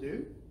Truth,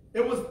 dude.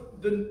 It was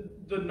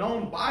the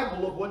known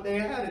Bible of what they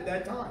had at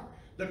that time.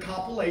 The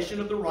compilation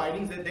of the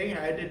writings that they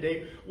had, that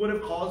they would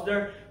have called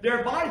their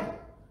Bible.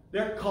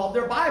 They're called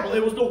their Bible.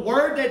 It was the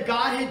word that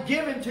God had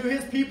given to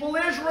his people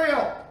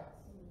Israel.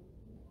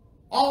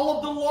 All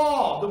of the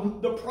law,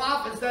 the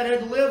prophets that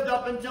had lived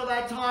up until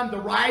that time,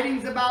 the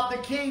writings about the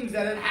kings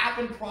that had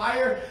happened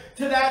prior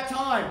to that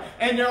time.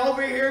 And they're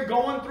over here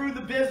going through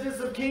the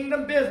business of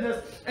kingdom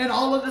business, and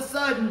all of a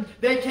sudden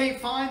they can't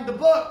find the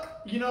book.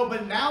 You know,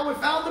 but now we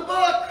found the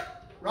book,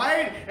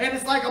 right? And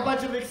it's like a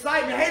bunch of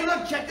excitement. Hey,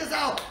 look, check this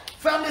out.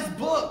 Found this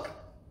book.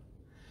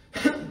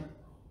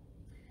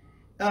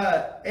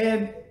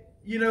 And,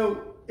 you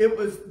know, it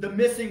was the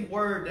missing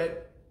word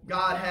that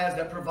God has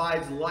that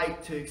provides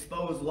light to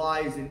expose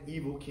lies in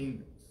evil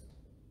kingdoms.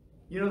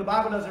 You know, the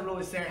Bible doesn't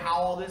really say how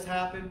all this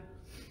happened,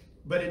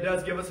 but it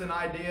does give us an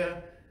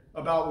idea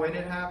about when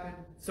it happened.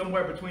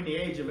 Somewhere between the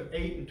age of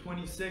 8 and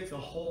 26, a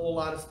whole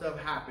lot of stuff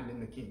happened in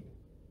the kingdom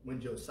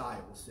when Josiah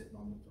was sitting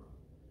on the throne.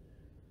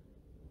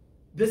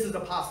 This is a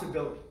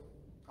possibility.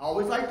 I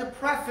always like to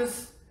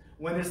preface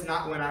when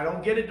I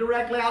don't get it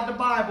directly out of the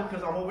Bible,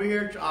 because I'm over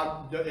here,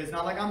 it's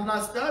not like I'm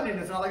not studying,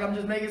 it's not like I'm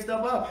just making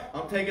stuff up.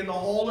 I'm taking the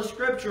whole of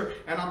Scripture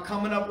and I'm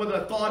coming up with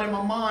a thought in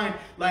my mind,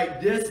 like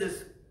this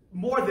is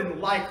more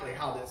than likely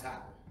how this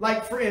happened.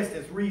 Like, for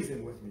instance,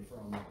 reason with me for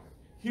a moment.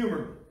 Humor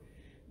me.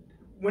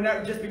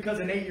 Just because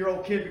an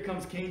 8-year-old kid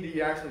becomes king, do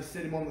you actually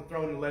sit him on the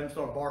throne and let him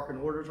start barking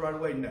orders right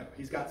away? No.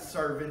 He's got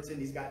servants and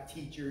he's got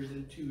teachers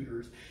and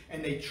tutors,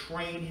 and they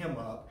train him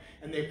up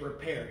and they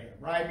prepare him,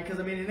 right? Because,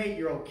 I mean, an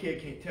 8-year-old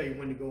kid can't tell you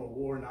when to go to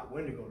war, not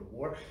when to go to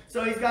war.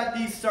 So he's got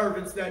these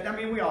servants that, I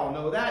mean, we all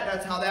know that.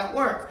 That's how that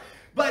works.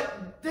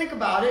 But think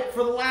about it.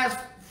 For the last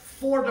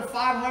 400 to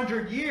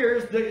 500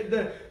 years,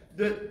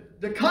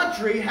 the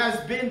country has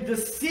been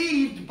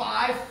deceived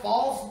by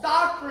false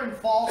doctrine,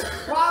 false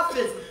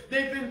prophets.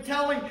 They've been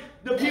telling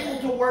the people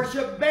to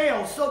worship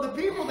Baal. So the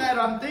people that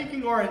I'm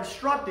thinking are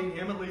instructing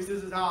him, at least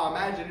this is how I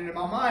imagine it in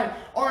my mind,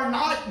 are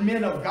not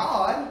men of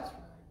God.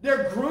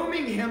 They're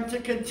grooming him to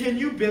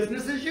continue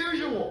business as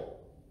usual,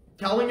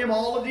 telling him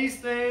all of these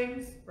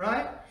things,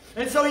 right?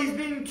 And so he's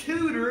being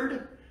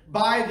tutored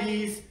by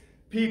these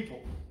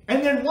people.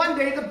 And then one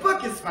day the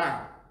book is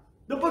found,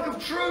 the Book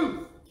of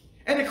Truth.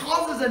 And it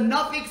causes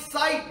enough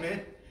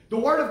excitement, the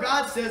Word of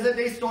God says that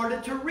they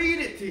started to read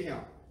it to him.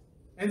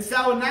 And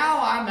so now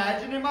I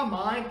imagine in my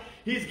mind,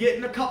 he's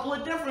getting a couple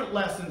of different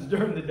lessons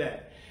during the day.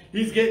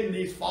 He's getting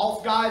these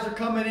false guys are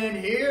coming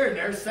in here and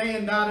they're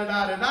saying da da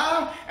da da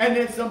da. And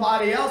then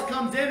somebody else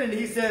comes in and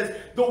he says,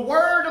 the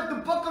word of the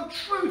book of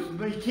truth,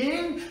 my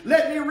king,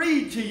 let me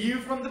read to you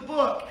from the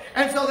book.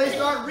 And so they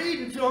start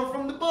reading to him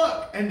from the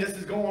book. And this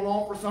is going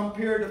on for some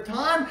period of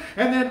time.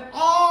 And then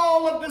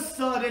all of a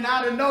sudden,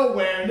 out of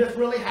nowhere, and this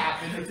really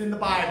happened, it's in the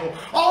Bible.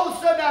 All of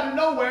a sudden, out of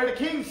nowhere, the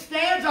king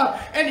stands up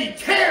and he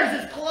tears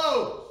his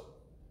clothes.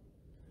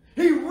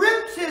 He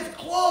rips his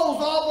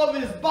clothes off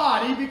of his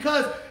body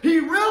because he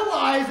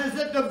realizes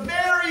that the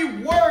very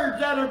words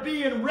that are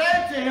being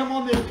read to him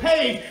on this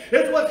page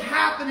is what's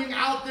happening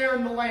out there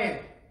in the land.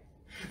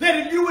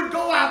 That if you would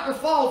go after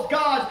false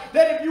gods,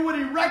 that if you would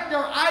erect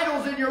their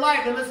idols in your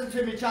life, and listen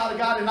to me, child of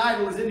God, an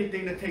idol is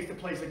anything that takes the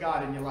place of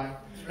God in your life.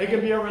 It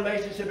can be a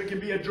relationship, it can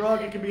be a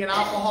drug, it can be an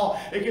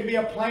alcohol, it can be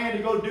a plan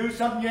to go do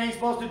something you ain't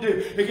supposed to do.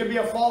 It can be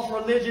a false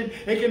religion,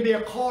 it can be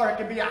a car, it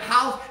can be a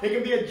house, it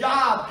can be a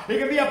job, it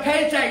can be a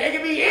paycheck, it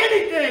can be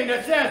anything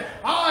that says,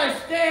 I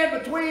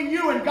stand between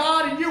you and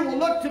God, and you will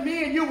look to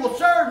me and you will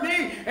serve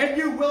me, and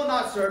you will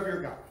not serve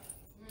your God.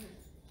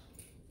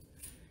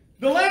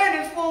 The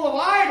land is full of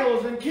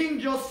idols, and King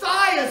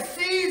Josiah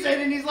sees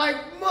it, and he's like,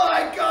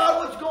 my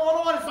God, what's going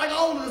on? It's like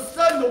all of a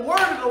sudden the word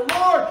of the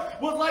Lord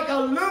was like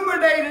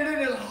illuminated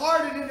in his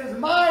heart and in his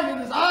mind,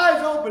 and his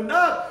eyes opened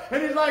up,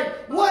 and he's like,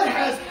 what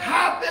has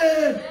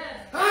happened?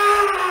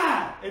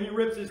 Ah! And he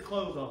rips his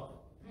clothes off.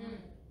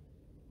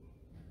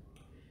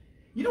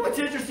 You know what's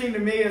interesting to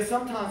me is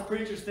sometimes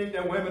preachers think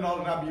that women ought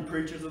to not be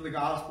preachers of the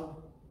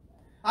gospel.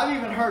 I've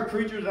even heard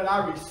preachers that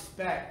I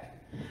respect.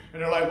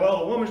 And they're like,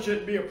 well, a woman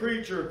shouldn't be a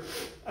preacher.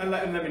 And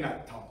let me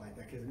not talk like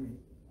that because it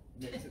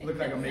makes it look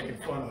like I'm making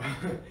fun of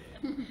her.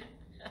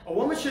 A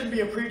woman shouldn't be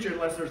a preacher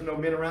unless there's no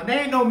men around. There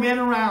ain't no men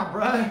around,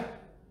 bruh.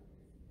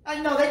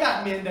 I know they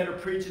got men that are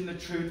preaching the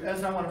truth.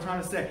 That's not what I'm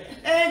trying to say.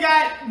 They ain't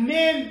got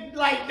men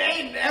like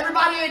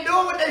everybody ain't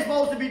doing what they're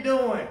supposed to be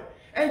doing.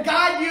 And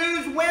God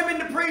used women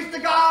to preach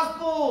the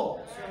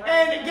gospel. Right.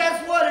 And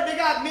guess what? If they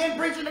got men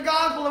preaching the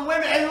gospel and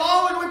women, as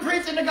long as we're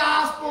preaching the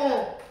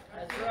gospel.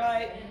 That's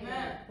right.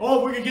 Amen.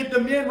 Oh, we can get the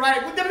men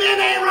right. Well, the men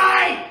ain't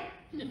right.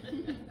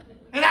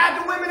 And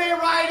the women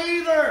ain't right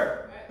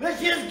either.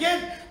 Let's just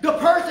get the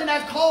person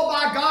that's called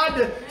by God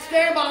to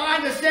stand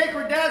behind the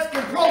sacred desk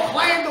and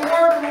proclaim the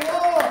word of the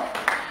Lord.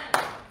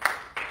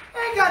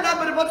 They ain't got nothing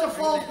but a bunch of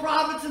false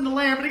prophets in the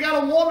land. But they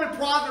got a woman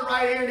prophet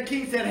right here. And the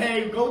king said,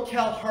 hey, go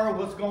tell her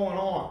what's going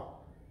on.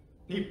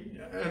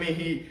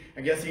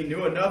 I guess he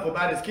knew enough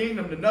about his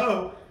kingdom to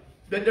know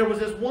that there was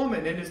this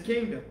woman in his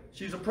kingdom.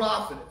 She's a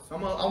prophetess. I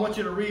want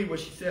you to read what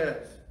she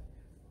says.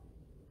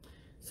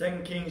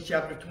 2 Kings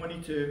chapter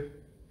 22,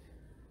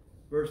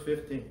 verse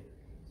 15.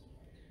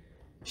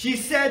 She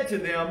said to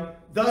them,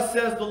 thus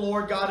says the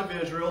Lord God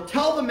of Israel,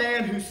 tell the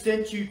man who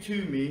sent you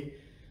to me,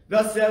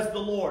 thus says the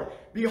Lord,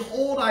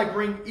 behold, I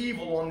bring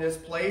evil on this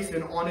place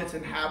and on its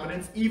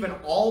inhabitants, even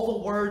all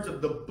the words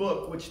of the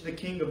book which the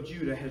king of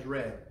Judah has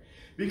read,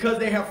 because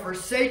they have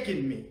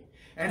forsaken me,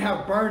 and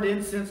have burned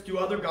incense to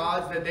other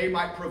gods, that they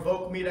might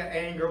provoke me to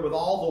anger with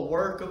all the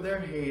work of their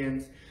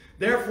hands.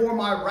 Therefore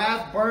my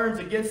wrath burns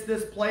against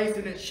this place,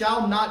 and it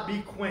shall not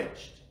be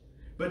quenched.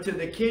 But to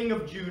the king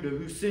of Judah,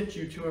 who sent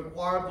you to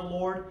inquire of the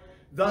Lord,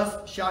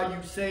 thus shall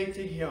you say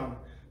to him,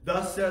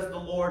 thus says the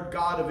Lord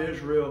God of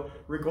Israel,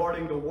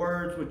 regarding the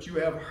words which you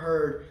have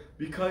heard,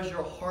 because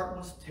your heart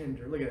was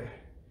tender. Look at that.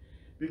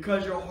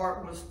 Because your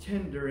heart was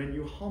tender and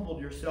you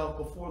humbled yourself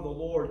before the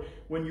Lord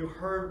when you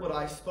heard what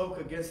I spoke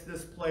against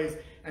this place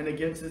and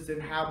against its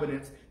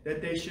inhabitants,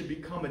 that they should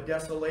become a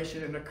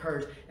desolation and a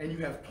curse, and you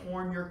have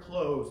torn your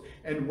clothes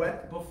and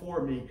wept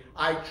before me.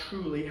 I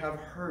truly have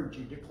heard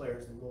you,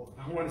 declares the Lord.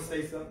 I want to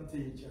say something to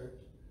you, church.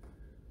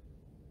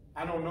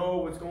 I don't know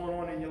what's going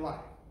on in your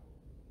life.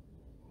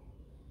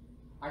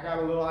 I got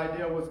a little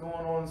idea what's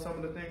going on in some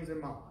of the things in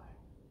my life.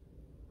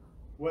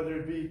 Whether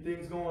it be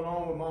things going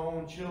on with my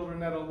own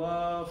children that I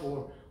love,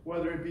 or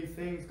whether it be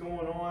things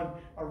going on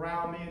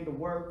around me in the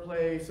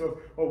workplace, or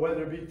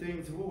whether it be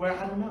things, well,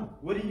 I don't know.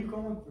 What are you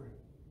going through?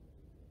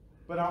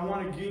 But I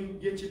want to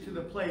get you to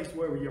the place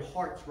where your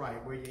heart's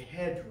right, where your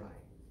head's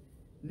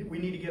right. We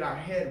need to get our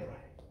head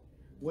right.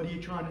 What are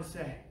you trying to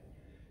say?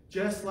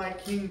 Just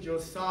like King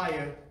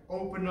Josiah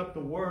opened up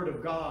the word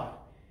of God,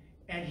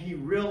 and he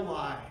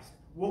realized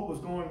what was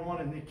going on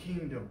in the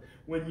kingdom.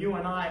 When you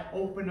and I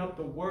open up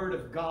the word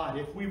of God,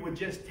 if we would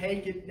just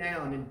take it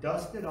down and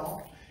dust it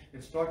off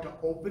and start to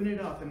open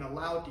it up and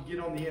allow it to get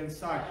on the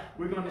inside,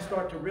 we're going to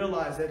start to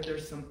realize that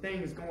there's some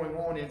things going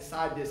on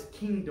inside this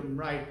kingdom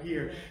right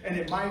here. And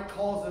it might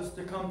cause us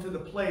to come to the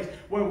place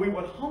where we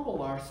would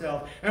humble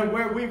ourselves, and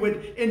where we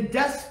would, in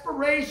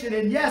desperation,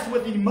 and yes,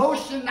 with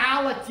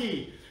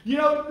emotionality. You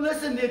know,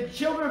 listen, the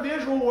children of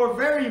Israel were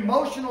very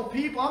emotional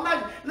people. I'm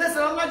not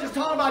just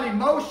talking about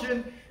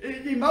emotion.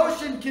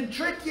 Emotion can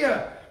trick you.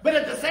 But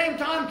at the same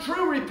time,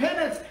 true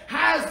repentance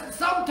has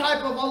some type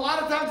of, a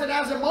lot of times it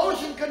has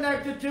emotion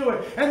connected to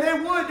it. And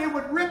they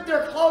would rip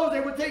their clothes, they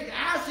would take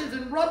ashes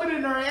and rub it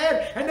in their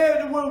head, and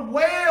they would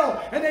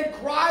wail, and they'd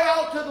cry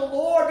out to the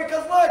Lord,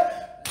 because look,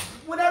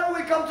 whenever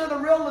we come to the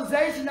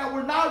realization that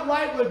we're not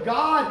right with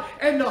God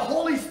and the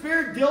Holy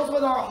Spirit deals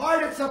with our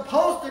heart, it's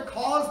supposed to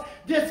cause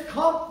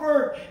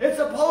discomfort. It's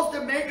supposed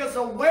to make us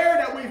aware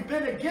that we've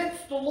been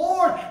against the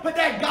Lord, but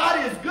that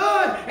God is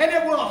good and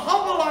it will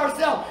humble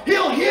ourselves.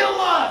 He'll heal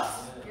us.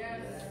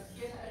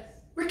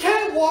 We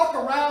can't walk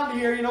around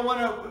here. You know,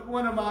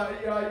 one of my,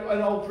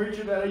 an old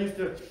preacher that I used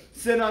to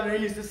sit under,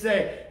 he used to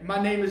say,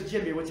 my name is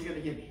Jimmy, what you going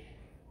to give me?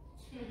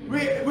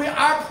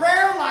 Our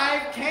prayer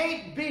life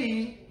can't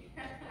be,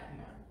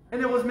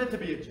 and it was meant to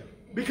be a joke.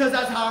 Because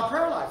that's how our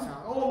prayer life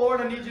sounds. Oh,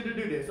 Lord, I need you to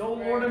do this. Oh,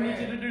 Lord, I need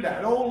you to do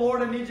that. Oh,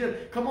 Lord, I need you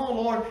to, come on,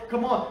 Lord,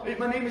 come on. Hey,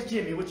 my name is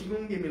Jimmy, what you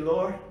going to give me,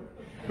 Lord?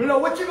 You know,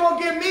 what you going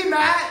to give me,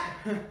 Matt?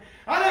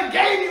 I done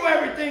gave you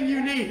everything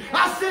you need.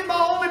 I sent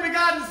my only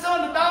begotten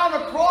Son to die on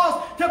the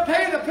cross to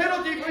pay the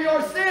penalty for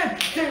your sin,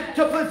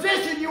 to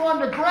position you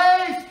under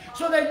grace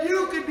so that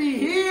you could be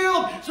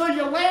healed, so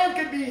your land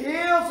could be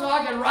healed, so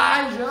I could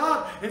rise you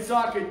up, and so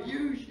I could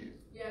use you.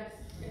 Yes.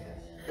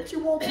 But you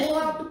won't pull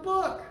out the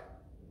book.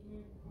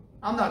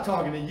 I'm not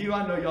talking to you.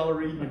 I know y'all are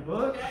reading your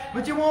book.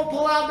 But you won't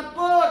pull out the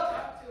book.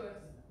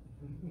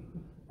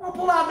 Or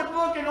pull out the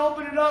book and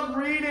open it up and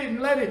read it and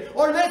let it.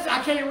 Or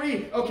I can't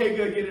read. Okay,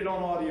 good. Get it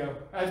on audio.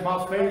 That's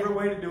my favorite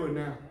way to do it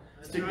now.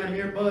 Stick them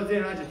earbuds in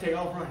and I just take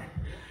off running.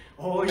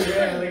 Oh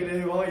yeah, look at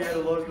this. Oh yeah, the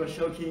Lord's going to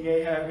show King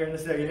Ahab here in a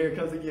second. Here it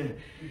comes again.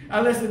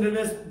 I listened to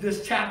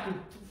this chapter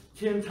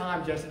 10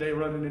 times yesterday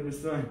running in the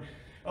sun.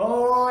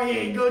 Oh, he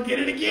ain't going to get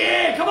it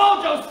again. Come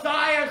on,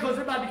 Josiah, because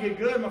it's about to get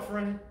good, my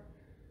friend.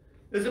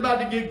 It's about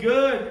to get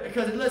good.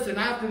 Because listen,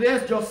 after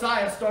this,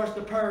 Josiah starts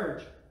to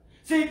purge.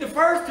 See, the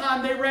first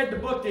time they read the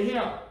book to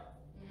him.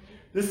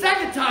 The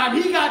second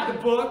time he got the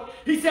book,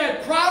 he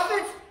said,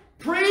 prophets,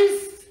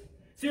 priests.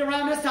 See,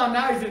 around this time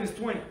now he's in his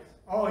 20s.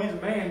 Oh, he's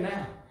a man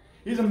now.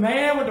 He's a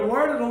man with the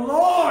word of the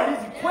Lord.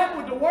 He's equipped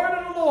with the word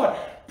of the Lord.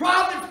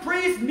 Prophets,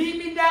 priests, meet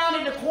me down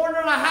in the corner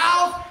of the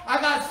house.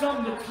 I got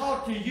something to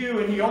talk to you.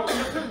 And he opened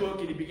up the book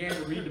and he began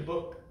to read the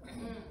book.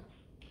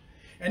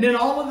 And then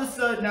all of a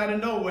sudden, out of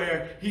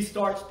nowhere, he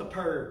starts to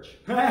purge.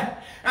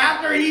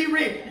 After he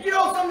reads, you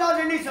know, sometimes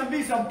there needs to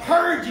be some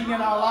purging in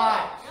our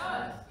lives.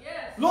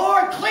 Yes.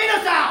 Lord, clean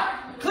us out.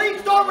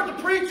 Start with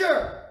the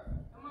preacher.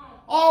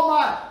 All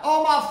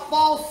my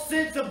false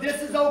sense of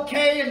this is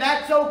okay and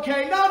that's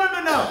okay.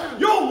 No.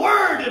 Your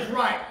word is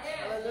right.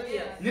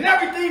 Yes. And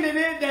everything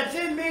that's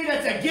in me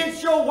that's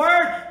against your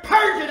word,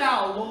 purge it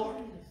out, Lord.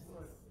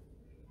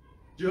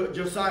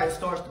 Josiah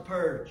starts to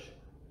purge.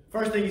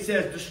 First thing he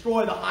says,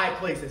 destroy the high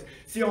places.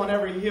 See, on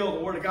every hill,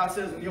 the Word of God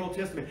says in the Old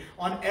Testament,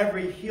 on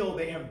every hill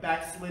they have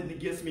backslidden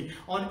against me.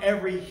 On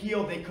every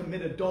hill they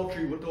commit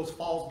adultery with those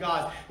false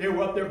gods. They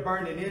were up there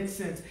burning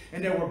incense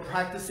and they were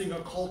practicing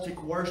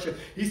occultic worship.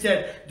 He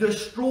said,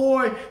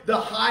 destroy the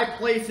high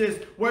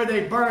places where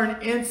they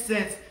burn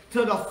incense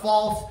to the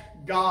false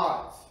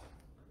gods.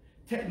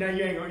 Now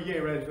you ain't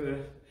ready for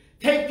this.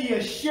 Take the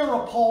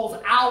Asherah poles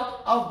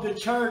out of the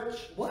church.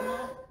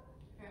 What?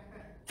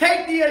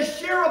 Take the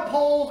Asherah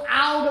poles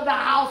out of the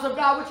house of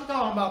God. What you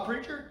talking about,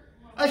 preacher?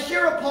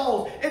 Asherah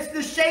poles. It's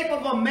the shape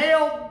of a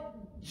male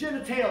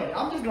genitalia.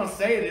 I'm just going to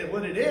say it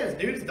what it is,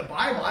 dude. It's the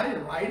Bible. I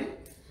didn't write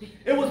it.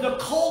 It was the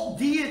cult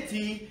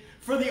deity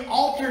for the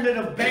alternate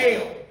of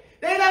Baal.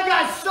 They done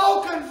got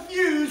so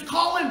confused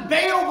calling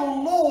Baal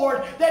the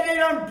Lord that they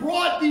done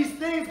brought these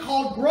things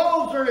called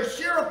groves or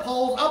Asherah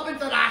poles up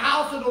into the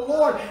house of the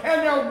Lord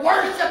and they're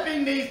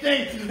worshiping these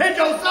things. And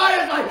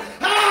Josiah's like,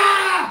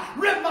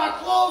 rip my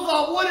clothes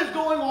off. What is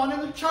going on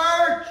in the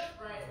church?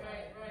 Right.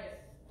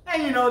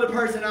 And you know the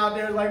person out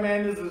there is like,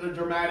 man, this is a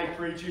dramatic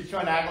preacher. He's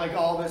trying to act like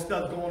all this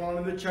stuff's going on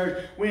in the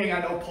church. We ain't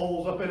got no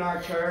poles up in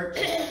our church.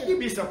 You'd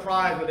be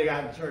surprised what they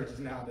got in churches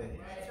nowadays.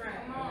 That's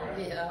right.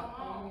 Yeah.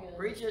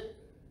 Preach it.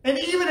 And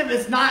even if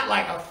it's not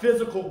like a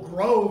physical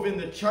grove in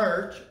the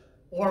church,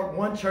 or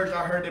one church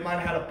I heard they might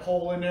have had a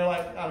pole in there,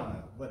 like, I don't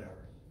know, whatever.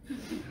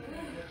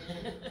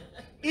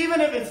 Even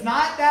if it's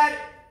not that,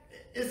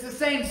 it's the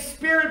same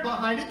spirit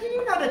behind it. Did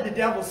you know that the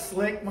devil's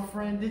slick, my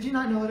friend? Did you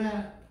not know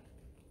that?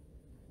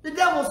 The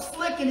devil's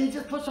slick and he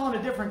just puts on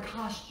a different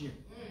costume.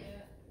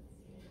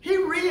 He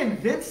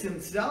reinvents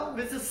himself.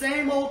 It's the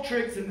same old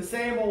tricks and the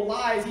same old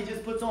lies. He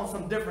just puts on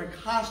some different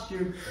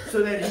costume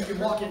so that he can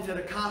walk into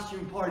the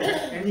costume party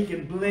and he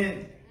can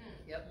blend.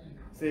 Yep.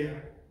 See?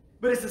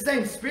 But it's the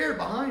same spirit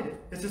behind it.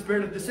 It's the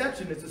spirit of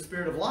deception. It's the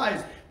spirit of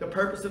lies. The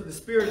purpose of the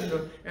spirit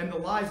and the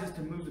lies is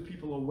to move the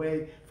people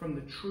away from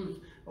the truth,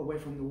 away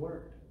from the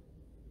word.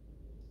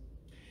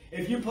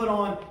 If you put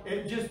on,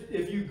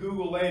 if you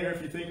Google later,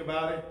 if you think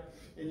about it,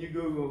 and you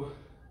Google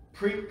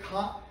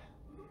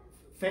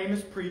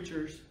famous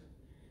preachers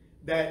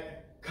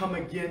that come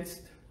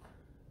against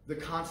the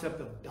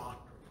concept of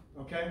doctrine.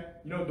 Okay?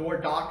 You know the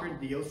word doctrine,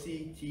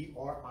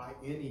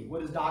 D-O-C-T-R-I-N-E. What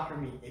does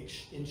doctrine mean?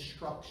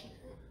 Instruction.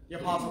 The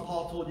Apostle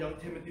Paul told young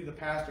Timothy the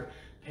pastor,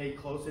 pay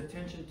close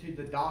attention to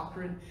the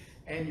doctrine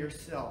and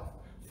yourself,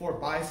 for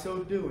by so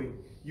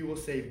doing, you will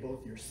save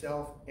both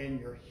yourself and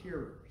your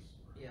hearers.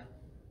 Yeah.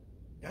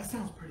 That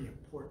sounds pretty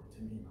important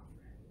to me, my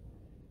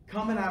friend.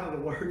 coming out of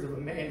the words of a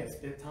man that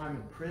spent time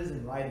in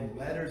prison writing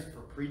letters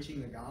for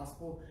preaching the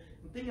gospel,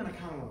 I'm thinking I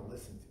kind of want to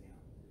listen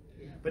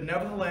to him. Yeah. But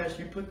nevertheless,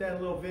 you put that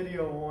little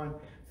video on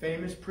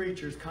famous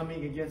preachers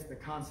coming against the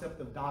concept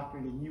of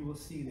doctrine, and you will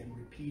see them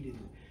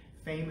repeatedly.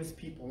 Famous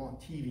people on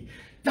TV.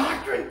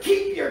 Doctrine,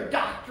 keep your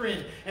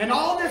doctrine. And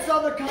all this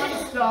other kind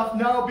of stuff.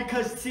 No,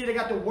 because see, they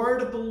got the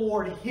word of the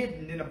Lord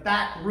hidden in a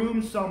back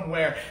room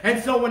somewhere.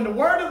 And so when the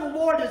word of the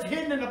Lord is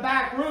hidden in a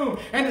back room,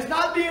 and it's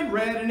not being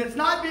read, and it's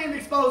not being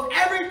exposed,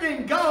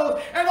 everything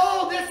goes. And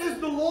oh, this is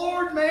the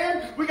Lord,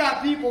 man. We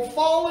got people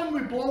falling,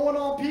 we blowing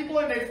on people,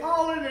 and they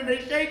falling, and they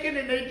shaking,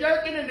 and they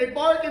jerking, and they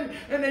barking,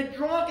 and they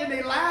drunk, and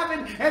they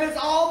laughing, and it's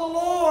all the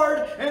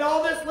Lord, and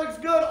all this looks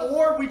good.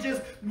 Or we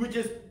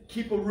just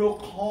keep a real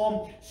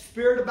calm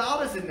spirit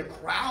about us, and the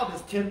crowd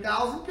is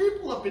 10,000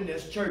 people up in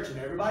this church, and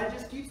everybody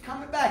just keeps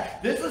coming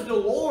back. This is the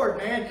Lord,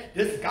 man.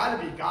 This has got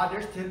to be God.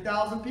 There's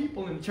 10,000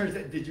 people in the church.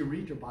 Did you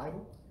read your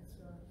Bible?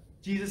 That's right.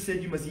 Jesus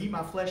said, you must eat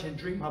my flesh and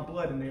drink my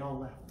blood, and they all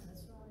left.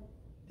 That's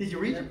right. Did you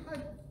read your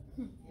Bible?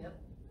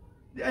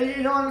 Yep.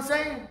 You know what I'm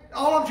saying?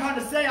 All I'm trying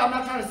to say, I'm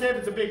not trying to say if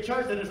it's a big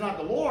church that it's not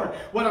the Lord.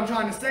 What I'm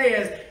trying to say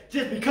is,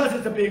 just because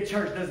it's a big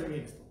church doesn't mean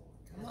it's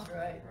the Lord. That's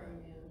right.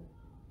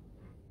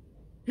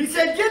 He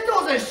said, get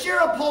those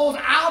Asherah poles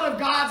out of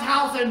God's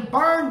house and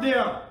burn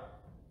them.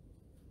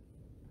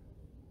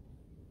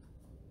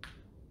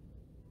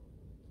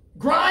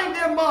 Grind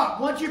them up.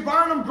 Once you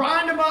burn them,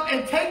 grind them up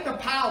and take the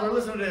powder.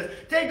 Listen to this.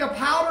 Take the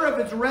powder of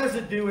its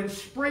residue and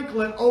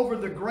sprinkle it over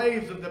the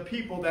graves of the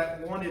people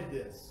that wanted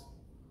this.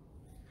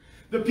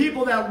 The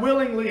people that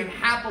willingly and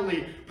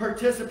happily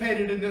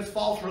participated in this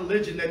false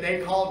religion that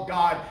they called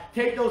God.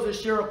 Take those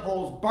Asherah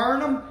poles,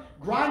 burn them,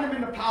 grind them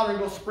into powder, and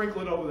go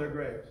sprinkle it over their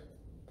graves.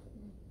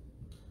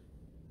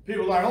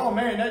 People are like, oh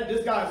man,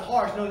 this guy's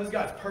harsh. No, this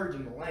guy's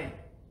purging the land.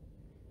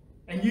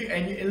 And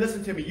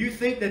listen to me. You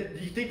think that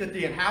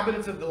the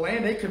inhabitants of the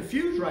land, they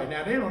confused right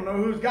now. They don't know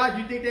who's God.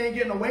 You think they ain't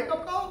getting a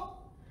wake-up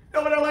call?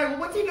 No, they're like, well,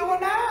 what's he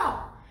doing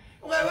now?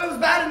 Well, it was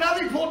bad enough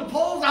he pulled the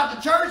poles out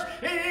the church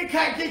and he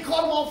caught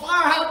them on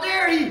fire. How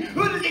dare he?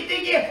 Who does he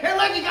think he is? And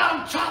like he got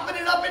him chopping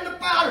it up in the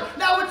powder.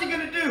 Now what's he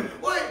going to do?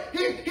 Well,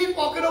 he's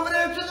walking over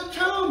there to the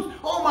tombs.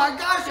 Oh my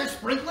gosh, they're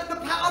sprinkling the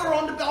powder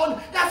on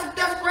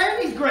that's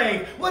Granny's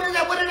grave. What is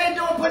that? What are they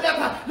doing? Put that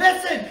powder.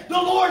 Listen,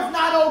 the Lord's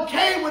not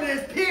okay with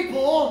his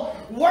people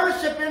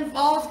worshiping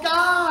false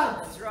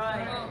gods. That's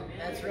right.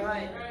 That's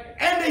right.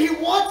 And he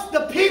wants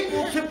the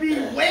people to be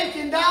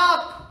wakened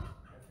up.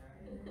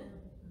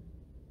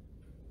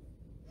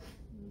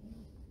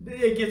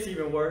 It gets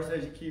even worse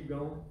as you keep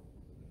going.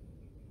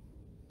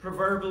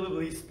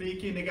 Proverbially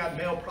speaking, they got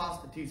male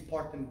prostitutes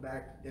parked in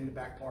the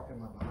back parking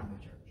lot behind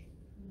the church.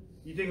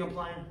 You think I'm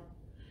playing?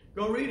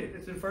 Go read it.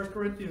 It's in 1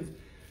 Corinthians,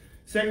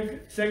 2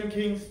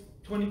 Kings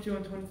 22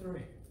 and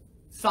 23.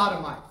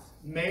 Sodomites,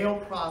 male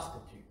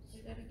prostitutes.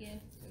 Say that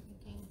again.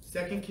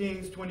 2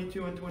 Kings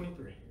 22 and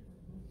 23.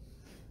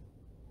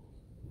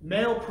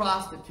 Male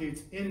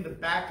prostitutes in the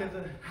back of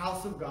the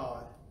house of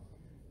God,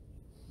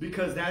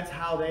 because that's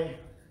how they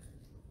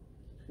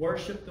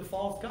worship the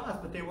false gods,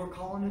 but they were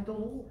calling it the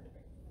Lord.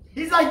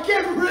 He's like,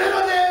 get rid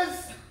of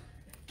this.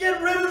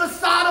 Get rid of the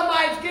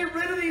sodomites. Get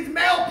rid of these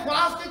male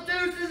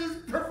prostitutes. This is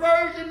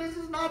perversion. This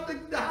is not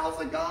the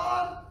house of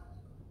God.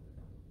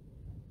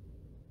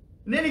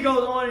 And then he goes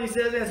on and he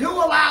says this, who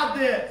allowed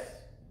this?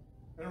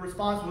 And the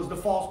response was the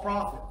false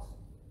prophets.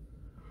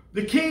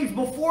 The kings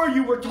before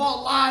you were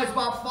taught lies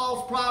by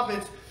false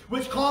prophets,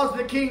 which caused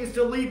the kings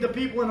to lead the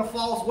people in a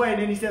false way.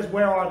 And then he says,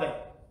 where are they?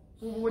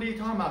 Well, what are you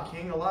talking about,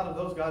 King? A lot of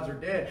those gods are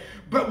dead.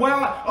 But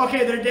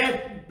okay, they're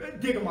dead.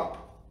 Dig them up.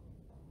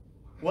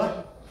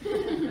 What?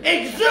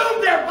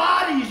 Exhume their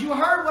bodies. You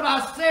heard what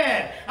I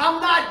said. I'm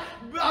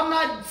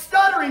not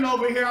stuttering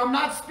over here. I'm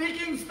not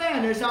speaking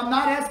Spanish. I'm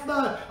not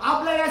habla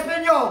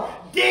español.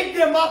 Dig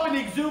them up and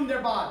exhume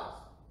their bodies.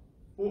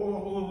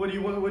 What do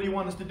you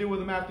want us to do with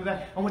them after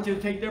that? I want you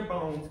to take their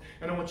bones,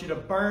 and I want you to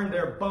burn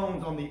their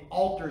bones on the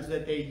altars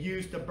that they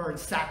used to burn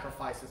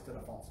sacrifices to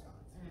the false gods.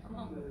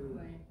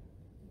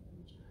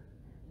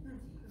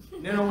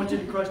 Then I want you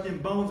to crush them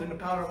bones in the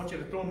powder. I want you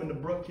to throw them in the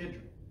brook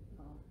Kidron.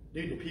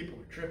 Dude, the people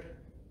are tripping.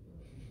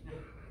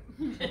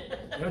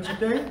 Don't you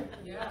think?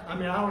 Yeah. I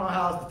mean, I don't know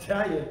how else to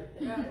tell you.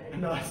 Yeah. I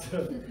know I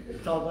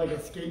talk like a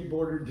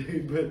skateboarder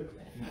dude,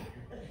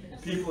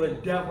 but people are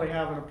definitely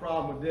having a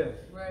problem with this.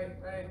 Right,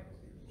 right.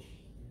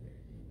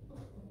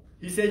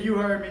 He said, you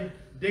heard me.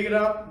 Dig it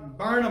up and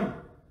burn them.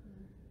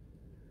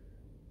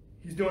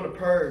 He's doing a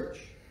purge.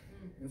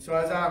 And so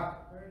as I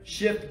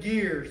shift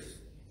gears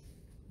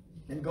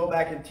and go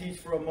back and teach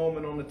for a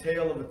moment on the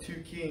tale of the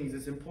two kings,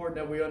 it's important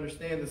that we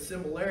understand the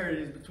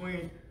similarities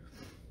between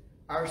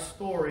our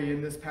story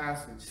in this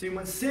passage. See,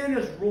 when sin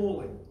is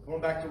ruling,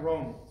 going back to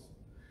Romans,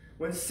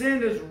 when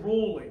sin is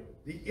ruling,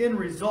 the end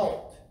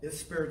result is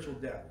spiritual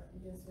death.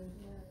 Yes, sir.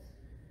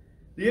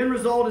 The end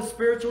result is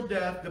spiritual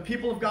death. The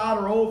people of God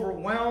are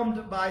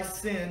overwhelmed by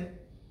sin.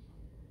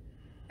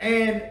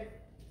 And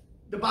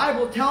the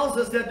Bible tells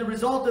us that the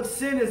result of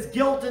sin is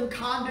guilt and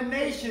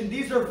condemnation.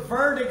 These are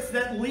verdicts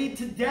that lead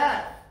to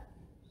death.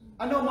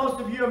 I know most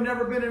of you have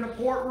never been in a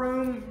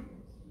courtroom,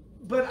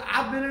 but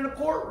I've been in a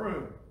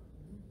courtroom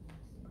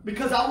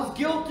because I was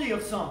guilty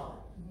of something.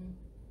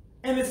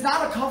 And it's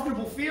not a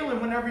comfortable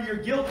feeling whenever you're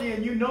guilty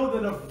and you know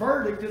that a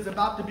verdict is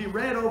about to be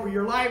read over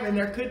your life, and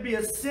there could be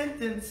a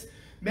sentence,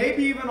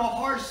 maybe even a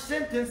harsh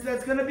sentence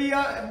that's going to be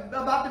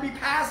about to be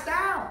passed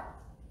down.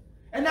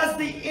 And that's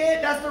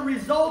the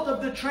result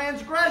of the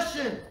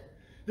transgression.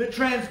 The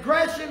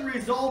transgression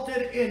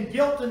resulted in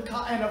guilt and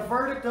a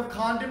verdict of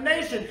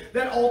condemnation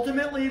that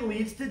ultimately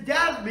leads to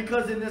death,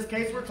 because in this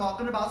case we're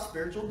talking about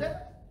spiritual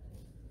death.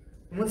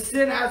 And when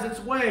sin has its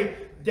way,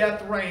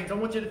 death reigns. I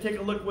want you to take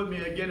a look with me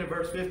again at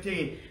verse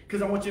 15,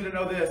 because I want you to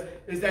know this,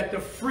 is that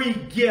the free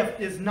gift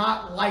is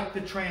not like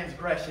the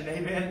transgression.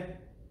 Amen?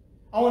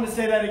 I want to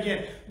say that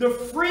again. The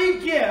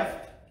free gift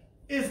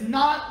is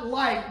not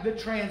like the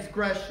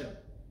transgression.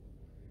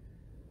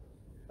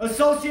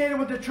 Associated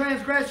with the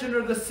transgression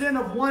or the sin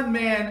of one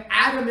man,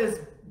 Adam is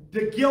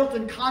the guilt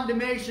and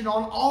condemnation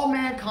on all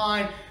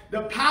mankind.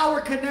 The power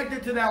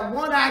connected to that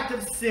one act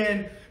of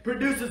sin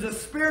produces a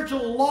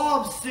spiritual law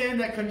of sin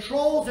that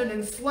controls and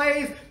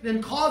enslaves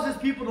and causes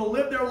people to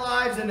live their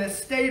lives in a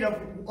state of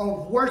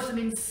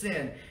worsening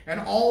sin.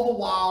 And all the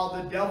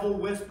while, the devil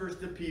whispers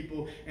to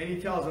people and he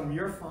tells them,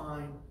 you're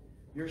fine.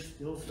 You're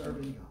still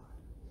serving God.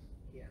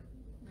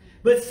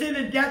 But sin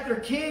and death are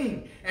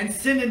king, and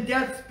sin and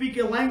death speak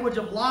a language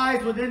of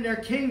lies within their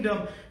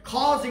kingdom,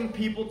 causing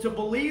people to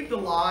believe the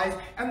lies,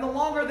 and the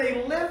longer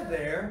they live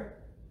there,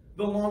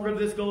 the longer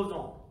this goes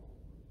on.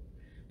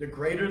 The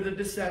greater the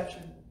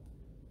deception,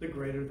 the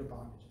greater the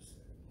bondage of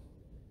sin.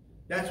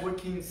 That's what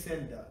King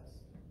Sin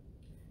does.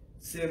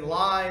 Sin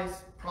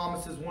lies,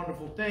 promises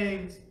wonderful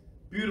things,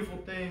 beautiful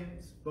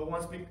things, but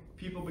once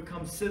people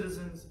become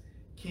citizens,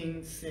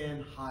 King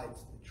Sin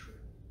hides the truth.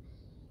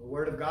 The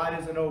Word of God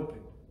isn't open.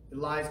 It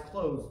lies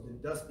closed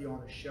and dusty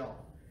on a shelf.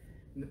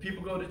 And the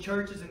people go to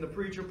churches and the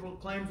preacher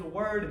proclaims the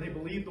word and they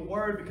believe the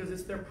word because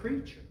it's their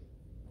preacher.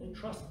 They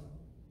trust him.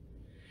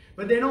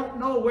 But they don't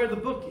know where the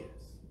book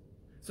is.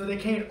 So they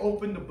can't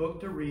open the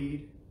book to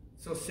read.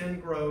 So sin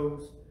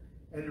grows,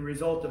 and the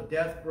result of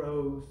death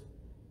grows.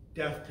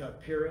 Death to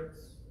appearance.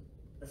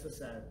 That's a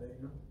sad thing,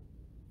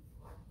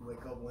 huh? You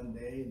wake up one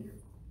day and you're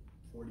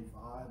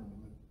 45 and you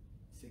look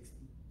 60.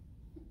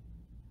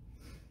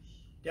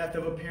 Death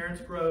of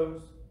appearance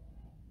grows.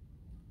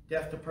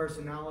 Death to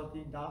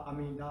personality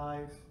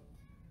dies.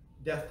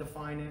 Death to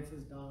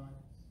finances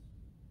dies.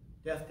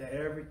 Death to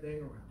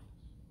everything around.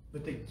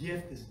 But the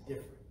gift is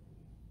different.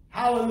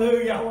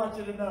 Hallelujah, I want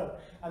you to know.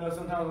 I know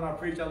sometimes when I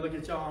preach, I look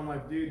at y'all, I'm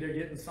like, dude, they're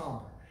getting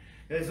somber.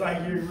 It's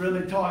like you're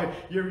really talking,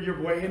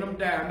 you're weighing them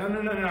down.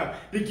 No.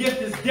 The gift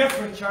is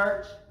different,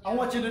 church. I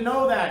want you to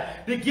know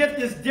that. The gift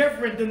is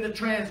different than the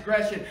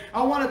transgression.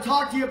 I want to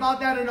talk to you about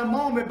that in a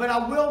moment, but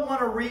I will want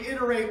to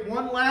reiterate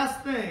one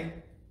last thing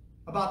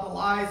about the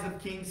lies of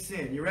King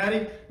Sin. You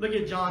ready? Look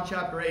at John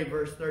chapter 8,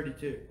 verse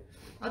 32.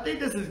 I think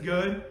this is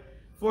good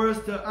for us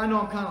to, I know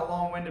I'm kind of a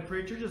long-winded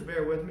preacher, just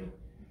bear with me.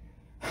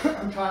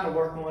 I'm trying to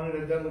work on it.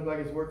 It doesn't look like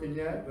it's working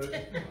yet, but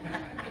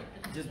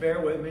just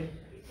bear with me.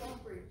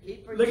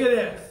 Look at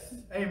this.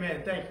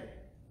 Amen. Thank you.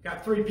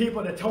 Got 3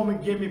 people that told me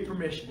to give me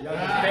permission. Y'all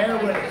just bear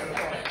with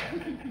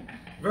us.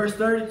 Verse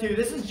 32.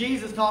 This is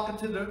Jesus talking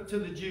to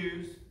the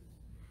Jews.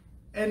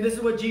 And this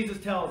is what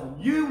Jesus tells them.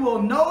 You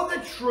will know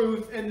the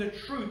truth, and the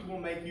truth will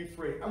make you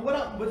free. And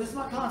but this is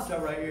my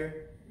concept right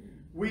here.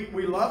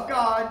 We love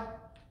God,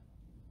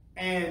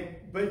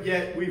 but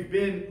yet we've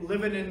been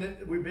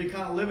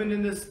kind of living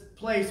in this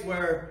place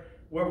where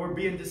we're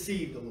being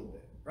deceived a little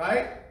bit,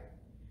 right?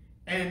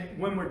 And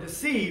when we're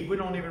deceived, we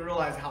don't even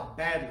realize how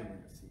badly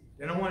we're deceived.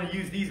 And I want to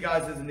use these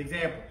guys as an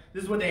example.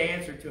 This is what they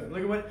answered to him.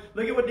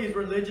 Look at what these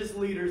religious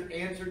leaders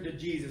answered to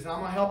Jesus. And I'm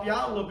going to help you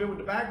out a little bit with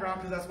the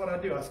background, because that's what I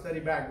do. I study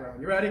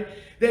background. You ready?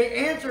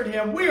 They answered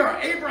him, we are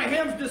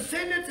Abraham's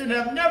descendants and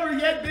have never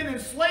yet been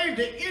enslaved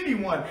to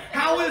anyone.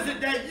 How is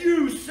it that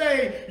you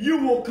say you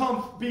will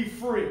come be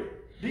free?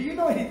 Do you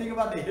know anything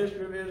about the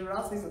history of Israel?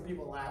 I see some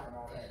people laughing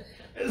already.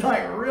 It's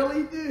like,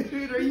 really,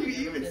 dude? Are you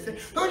even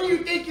serious? Who do you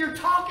think you're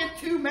talking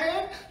to,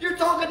 man? You're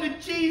talking to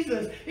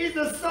Jesus. He's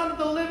the Son of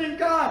the living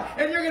God.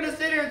 And you're going to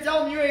sit here and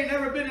tell him you ain't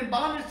never been in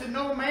bondage to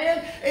no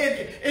man?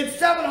 In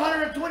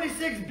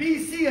 726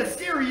 BC,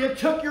 Assyria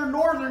took your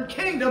northern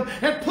kingdom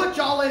and put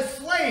y'all as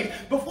slaves.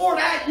 Before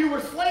that, you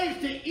were slaves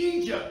to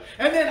Egypt.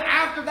 And then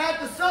after that,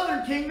 the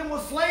southern kingdom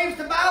was slaves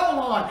to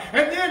Babylon.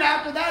 And then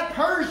after that,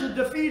 Persia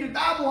defeated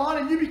Babylon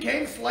and you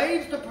became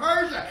slaves to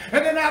Persia.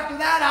 And then after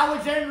that,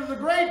 Alexander the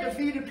Great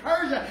defeated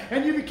Persia,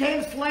 and you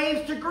became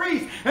slaves to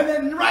Greece. And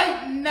then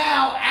right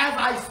now, as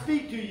I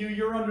speak to you,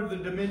 you're under the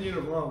dominion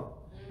of Rome.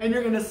 And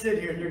you're going to sit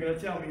here and you're going to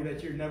tell me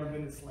that you've never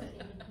been a slave.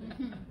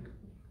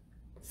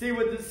 See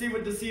what deceit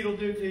will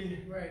do to you?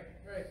 Right.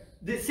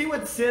 See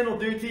what sin will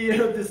do to you?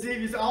 It'll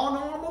deceive you. Say, oh,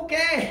 no, I'm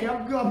okay.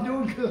 I'm good. I'm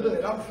doing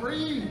good. I'm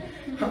free.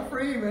 I'm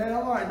free, man.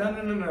 I'm all right.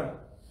 No.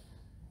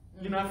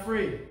 You're not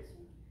free.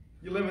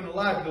 You're living a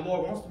life, the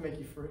Lord wants to make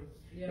you free.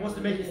 Yeah. He wants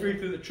to make you free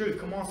through the truth.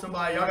 Come on,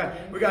 somebody.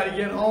 We got to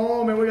get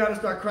home and we got to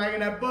start cracking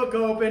that book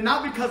open.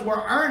 Not because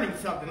we're earning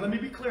something. Let me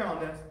be clear on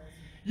this.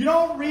 You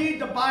don't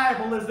read the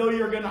Bible as though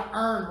you're going to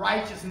earn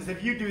righteousness.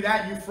 If you do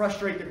that, you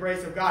frustrate the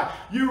grace of God.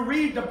 You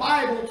read the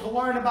Bible to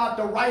learn about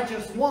the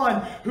righteous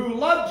one who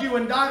loved you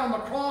and died on the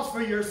cross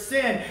for your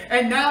sin.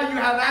 And now you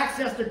have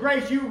access to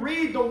grace. You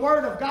read the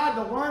Word of God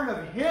to learn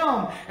of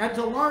Him and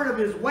to learn of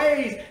His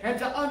ways and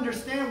to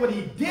understand what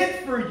He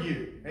did for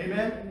you.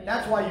 Amen? Amen.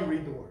 That's why you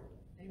read the Word.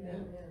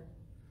 Amen.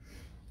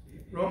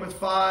 Romans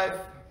 5.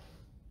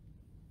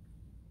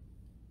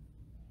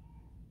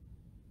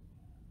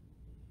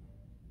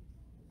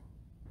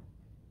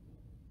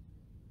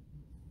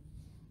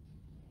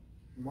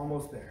 I'm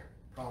almost there.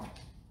 Promise.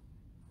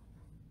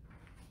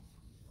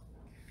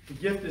 The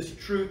gift is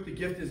truth. The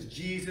gift is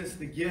Jesus.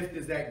 The gift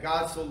is that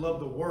God so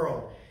loved the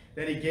world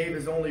that He gave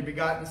His only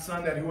begotten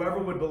Son, that whoever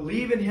would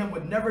believe in Him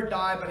would never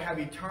die but have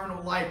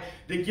eternal life.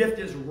 The gift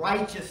is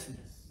righteousness.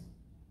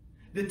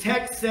 The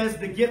text says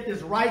the gift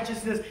is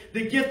righteousness.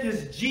 The gift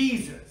is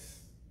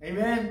Jesus.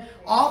 Amen.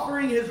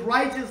 Offering His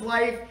righteous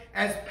life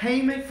as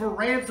payment for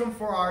ransom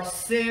for our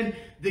sin.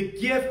 The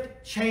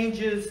gift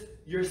changes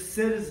your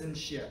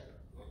citizenship.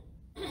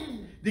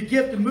 The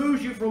gift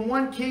moves you from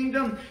one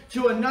kingdom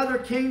to another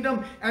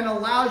kingdom and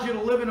allows you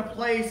to live in a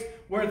place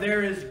where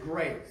there is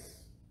grace.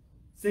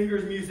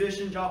 Singers,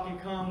 musicians, y'all can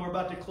come. We're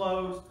about to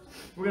close.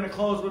 We're going to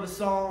close with a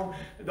song.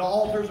 The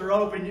altars are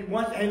open.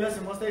 Hey,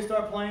 listen, once they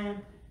start playing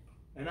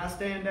and I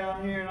stand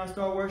down here and I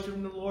start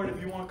worshiping the Lord,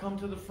 if you want to come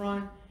to the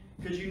front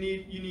because you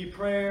need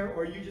prayer,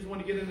 or you just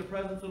want to get in the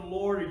presence of the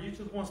Lord, or you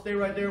just want to stay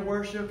right there and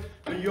worship,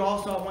 but I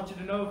want you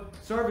to know,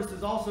 service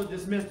is also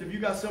dismissed. If you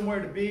got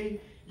somewhere to be,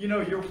 you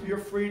know, you're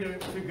free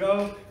to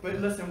go. But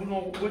listen,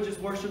 we'll just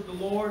worship the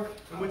Lord,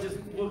 and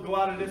we'll go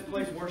out of this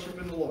place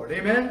worshiping the Lord.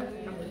 Amen?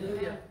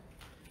 Hallelujah.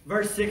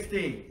 Verse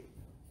 16.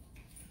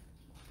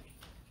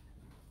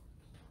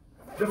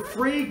 The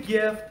free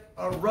gift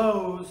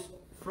arose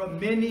from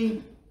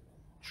many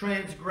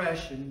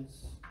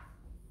transgressions.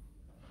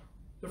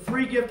 The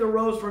free gift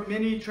arose from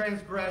many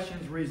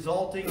transgressions,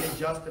 resulting in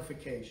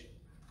justification.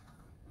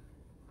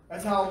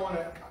 That's how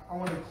I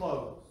want to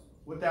close,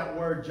 with that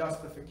word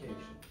justification.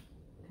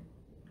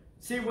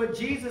 See, what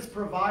Jesus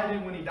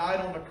provided when He died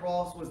on the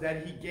cross was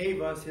that He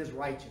gave us His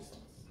righteousness.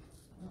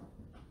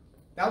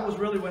 That was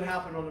really what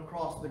happened on the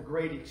cross. The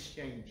great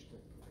exchange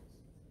took place.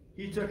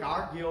 He took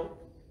our guilt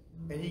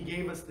and He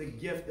gave us the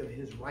gift of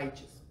His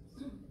righteousness.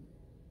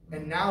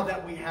 And now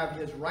that we have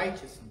His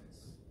righteousness,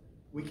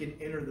 we can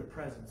enter the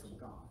presence of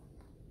God.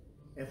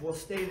 If we'll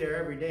stay there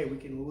every day, we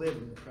can live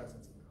in the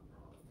presence of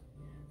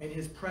God. And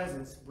His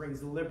presence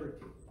brings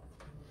liberty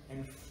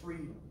and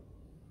freedom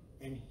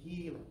and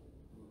healing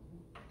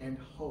and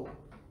hope.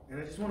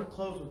 And I just want to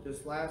close with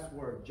this last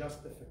word,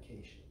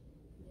 justification.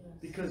 Yes.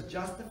 Because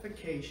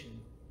justification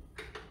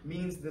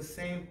means the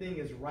same thing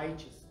as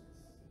righteousness.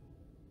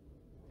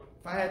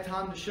 If I had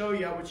time to show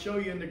you, I would show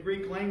you in the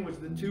Greek language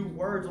the two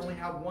words only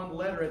have one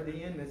letter at the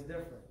end that's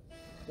different.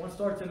 One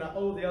starts in an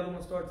O, the other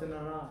one starts in an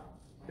I.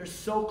 They're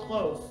so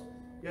close,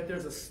 yet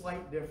there's a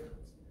slight difference.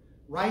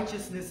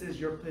 Righteousness is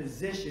your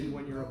position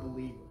when you're a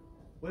believer.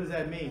 What does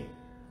that mean?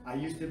 I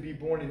used to be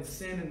born in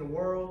sin in the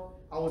world.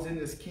 I was in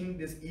this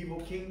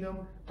evil kingdom.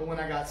 But when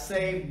I got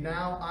saved,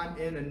 now I'm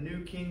in a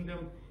new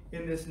kingdom.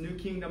 In this new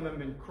kingdom,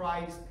 I'm in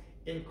Christ.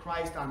 In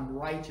Christ, I'm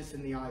righteous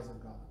in the eyes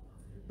of God.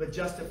 But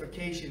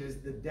justification is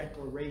the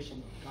declaration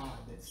of God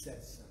that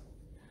says so.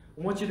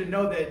 I want you to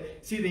know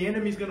that, see, the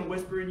enemy's going to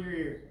whisper in your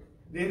ear.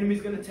 The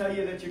enemy's going to tell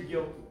you that you're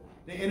guilty.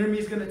 The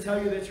enemy's going to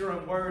tell you that you're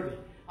unworthy.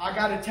 I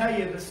got to tell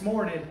you this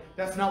morning,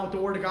 that's not what the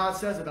Word of God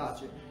says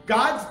about you.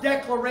 God's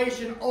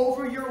declaration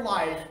over your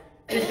life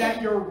is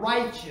that you're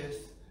righteous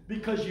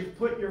because you've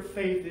put your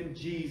faith in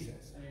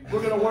Jesus. Amen.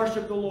 We're going to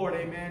worship the Lord,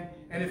 amen?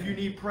 And if you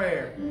need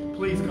prayer,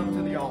 please come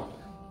to the altar.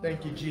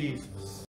 Thank you, Jesus.